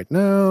coin right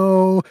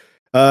now.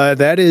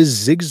 That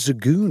is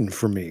Zigzagoon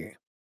for me.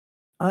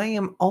 I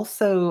am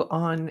also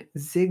on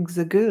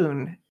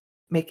Zigzagoon,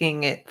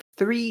 making it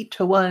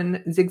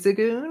 3-1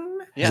 Zigzagoon.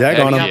 Yeah, Zag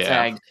we on got him.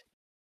 zagged.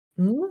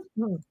 Mhm.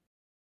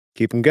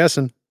 Keep them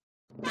guessing.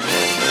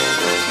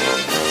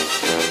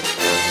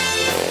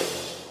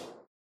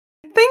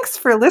 Thanks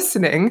for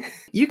listening.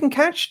 You can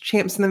catch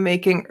Champs in the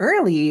Making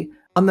early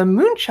on the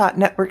Moonshot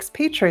Network's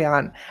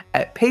Patreon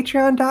at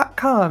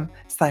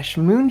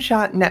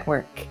patreon.com/Moonshot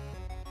Network.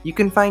 You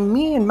can find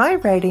me and my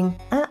writing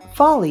at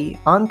Folly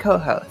on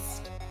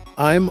co-host.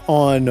 I'm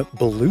on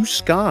Blue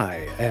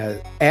Sky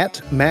at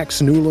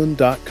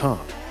maxnewland.com.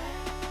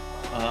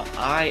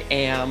 I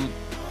am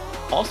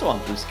also on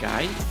Blue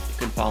Sky. You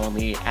can follow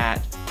me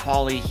at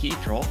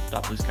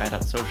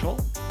polyhedral.bluesky.social.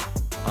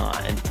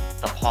 And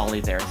the Polly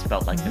there is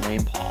spelled like the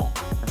name Paul,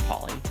 or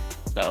Polly.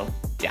 So,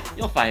 yeah,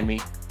 you'll find me.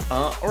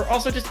 Or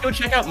also just go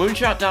check out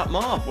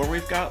moonshot.mob, where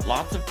we've got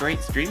lots of great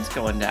streams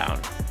going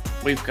down.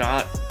 We've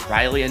got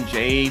Riley and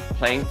Jay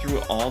playing through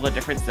all the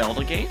different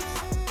Zelda games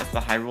as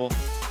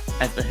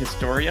the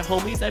Historia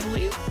homies, I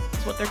believe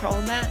is what they're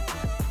calling that.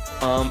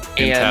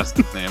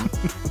 Fantastic name.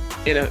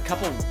 In a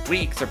couple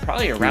weeks, or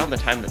probably around the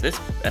time that this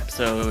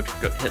episode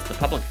hits the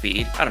public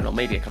feed, I don't know,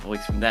 maybe a couple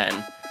weeks from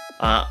then,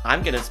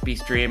 I'm going to be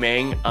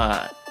streaming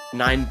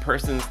 9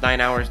 Persons,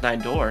 9 Hours, 9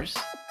 Doors,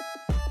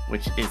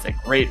 which is a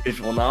great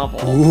visual novel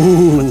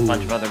with a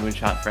bunch of other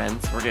Moonshot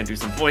friends. We're going to do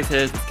some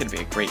voices. It's going to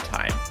be a great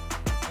time.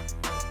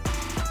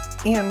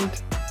 And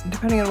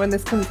depending on when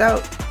this comes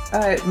out,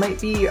 it might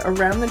be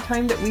around the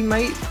time that we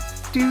might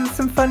do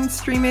some fun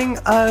streaming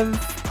of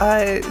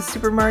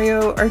Super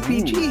Mario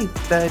RPG,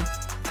 the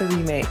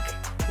remake.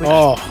 which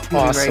Oh, is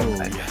really very awesome.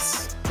 fun.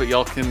 Yes. But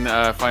y'all can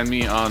find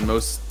me on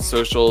most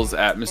socials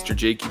at Mr.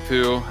 Jakey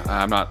Poo.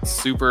 I'm not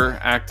super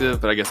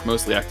active, but I guess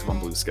mostly active on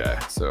Blue Sky.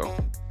 So,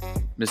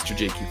 Mr.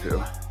 Jakey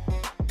Poo.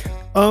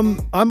 I'm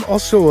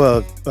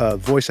also a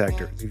voice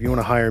actor. If you want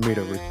to hire me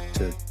to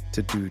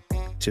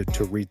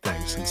read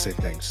things and say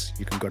things,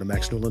 you can go to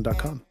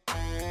maxnewland.com.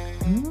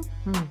 Mhm.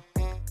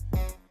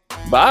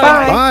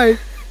 Bye.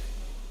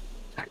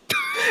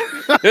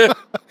 Bye.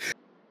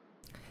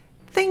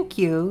 Thank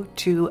you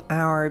to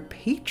our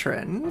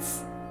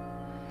patrons.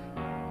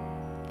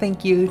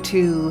 Thank you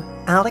to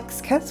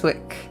Alex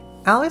Keswick,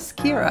 Alice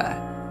Kira,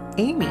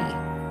 Amy,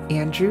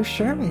 Andrew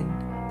Sherman,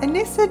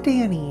 Anissa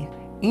Danny,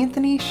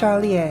 Anthony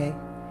Charlier,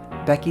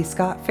 Becky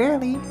Scott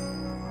Fairley,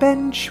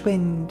 Ben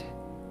Schwind,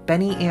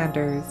 Benny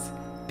Anders,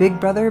 Big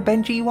Brother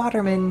Benji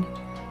Waterman,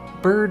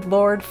 Bird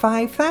Lord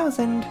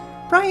 5000,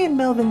 Brian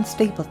Melvin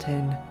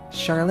Stapleton,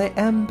 Charlotte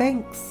M.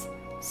 Banks,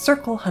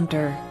 Circle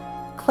Hunter,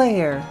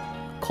 Claire,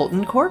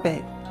 Colton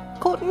Corbett,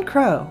 Colton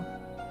Crow,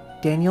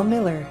 Daniel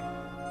Miller,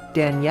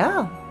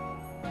 Danielle,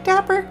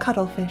 Dapper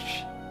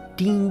Cuttlefish,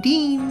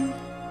 Dean,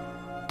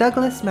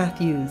 Douglas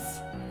Matthews,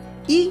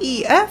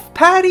 EEF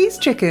Patty's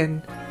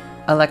Chicken,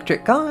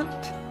 Electric Gaunt,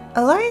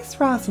 Elias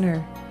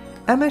Rosner,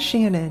 Emma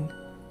Shannon,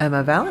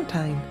 Emma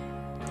Valentine,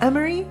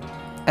 Emery,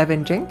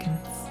 Evan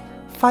Jenkins,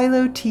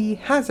 Philo T.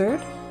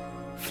 Hazard,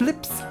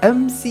 Flips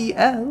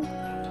MCL,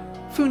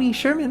 Fooney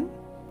Sherman,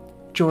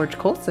 George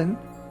Colson,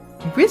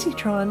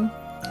 Rizzytron,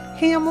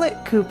 Hamlet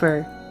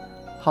Cooper,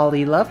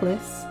 Holly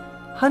Lovelace,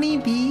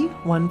 Honeybee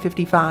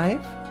 155,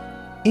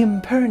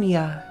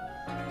 Impernia,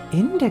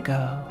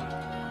 Indigo,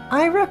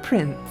 Ira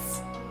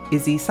Prince,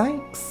 Izzy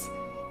Sykes,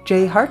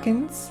 Jay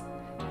Harkins,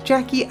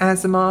 Jackie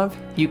Asimov,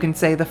 you can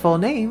say the full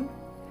name,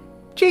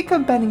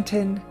 Jacob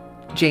Bennington,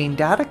 Jane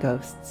Data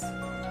Ghosts,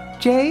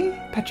 Jay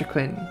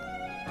Petriquin,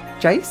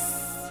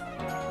 Jice,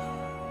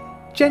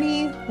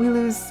 Jenny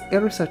Wilus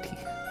Erusotti,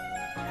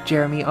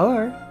 Jeremy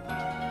Orr,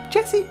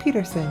 Jesse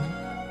Peterson,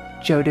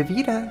 Joe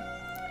DeVita,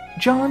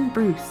 John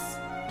Bruce,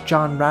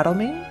 John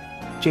Rattleman,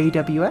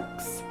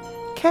 JWX,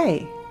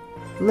 Kay,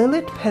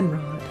 Lilith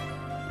Penrod,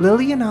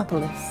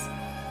 Lilianopolis,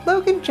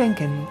 Logan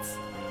Jenkins,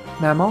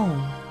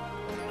 Mammon,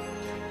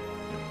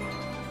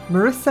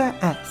 Marissa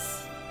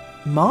S.,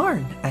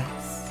 Marn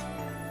S.,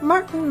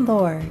 Martin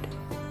Lord,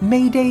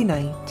 Mayday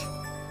Knight,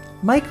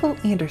 Michael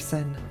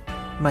Anderson,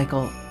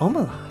 Michael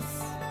Omelas,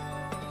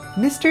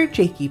 Mr.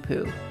 Jakey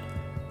Poo,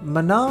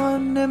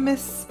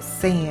 Mononymous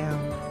Sam,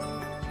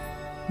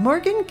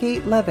 Morgan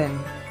Gate Levin,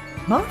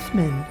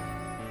 Mothman,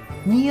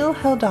 Neil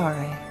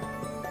Heldare,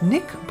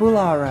 Nick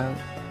Bularo,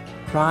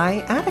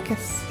 Rai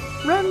Atticus,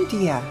 Rem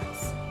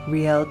Diaz,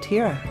 Riel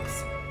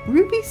Tirax,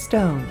 Ruby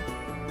Stone,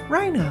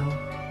 Rhino,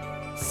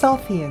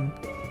 Sulfian,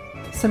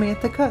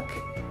 Samantha Cook,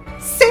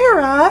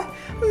 Sarah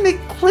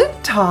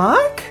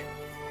McClintock,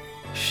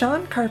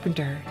 Sean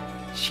Carpenter,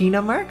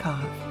 Sheena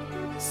Markov,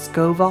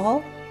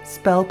 Scoval,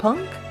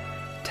 Spellpunk,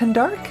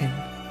 Tandarkin,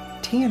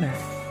 Tanner,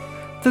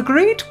 The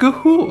Great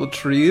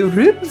Gahultree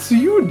Ribs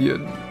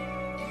Union,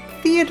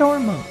 Theodore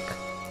Monk,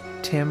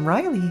 Tim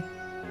Riley,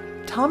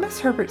 Thomas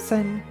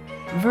Herbertson,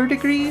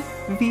 Verdigris,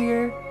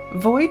 Veer,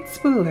 Void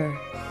Spooler,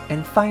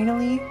 and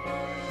finally,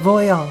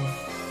 Voyal.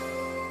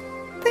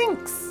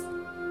 Thanks.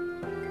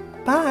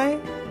 Bye.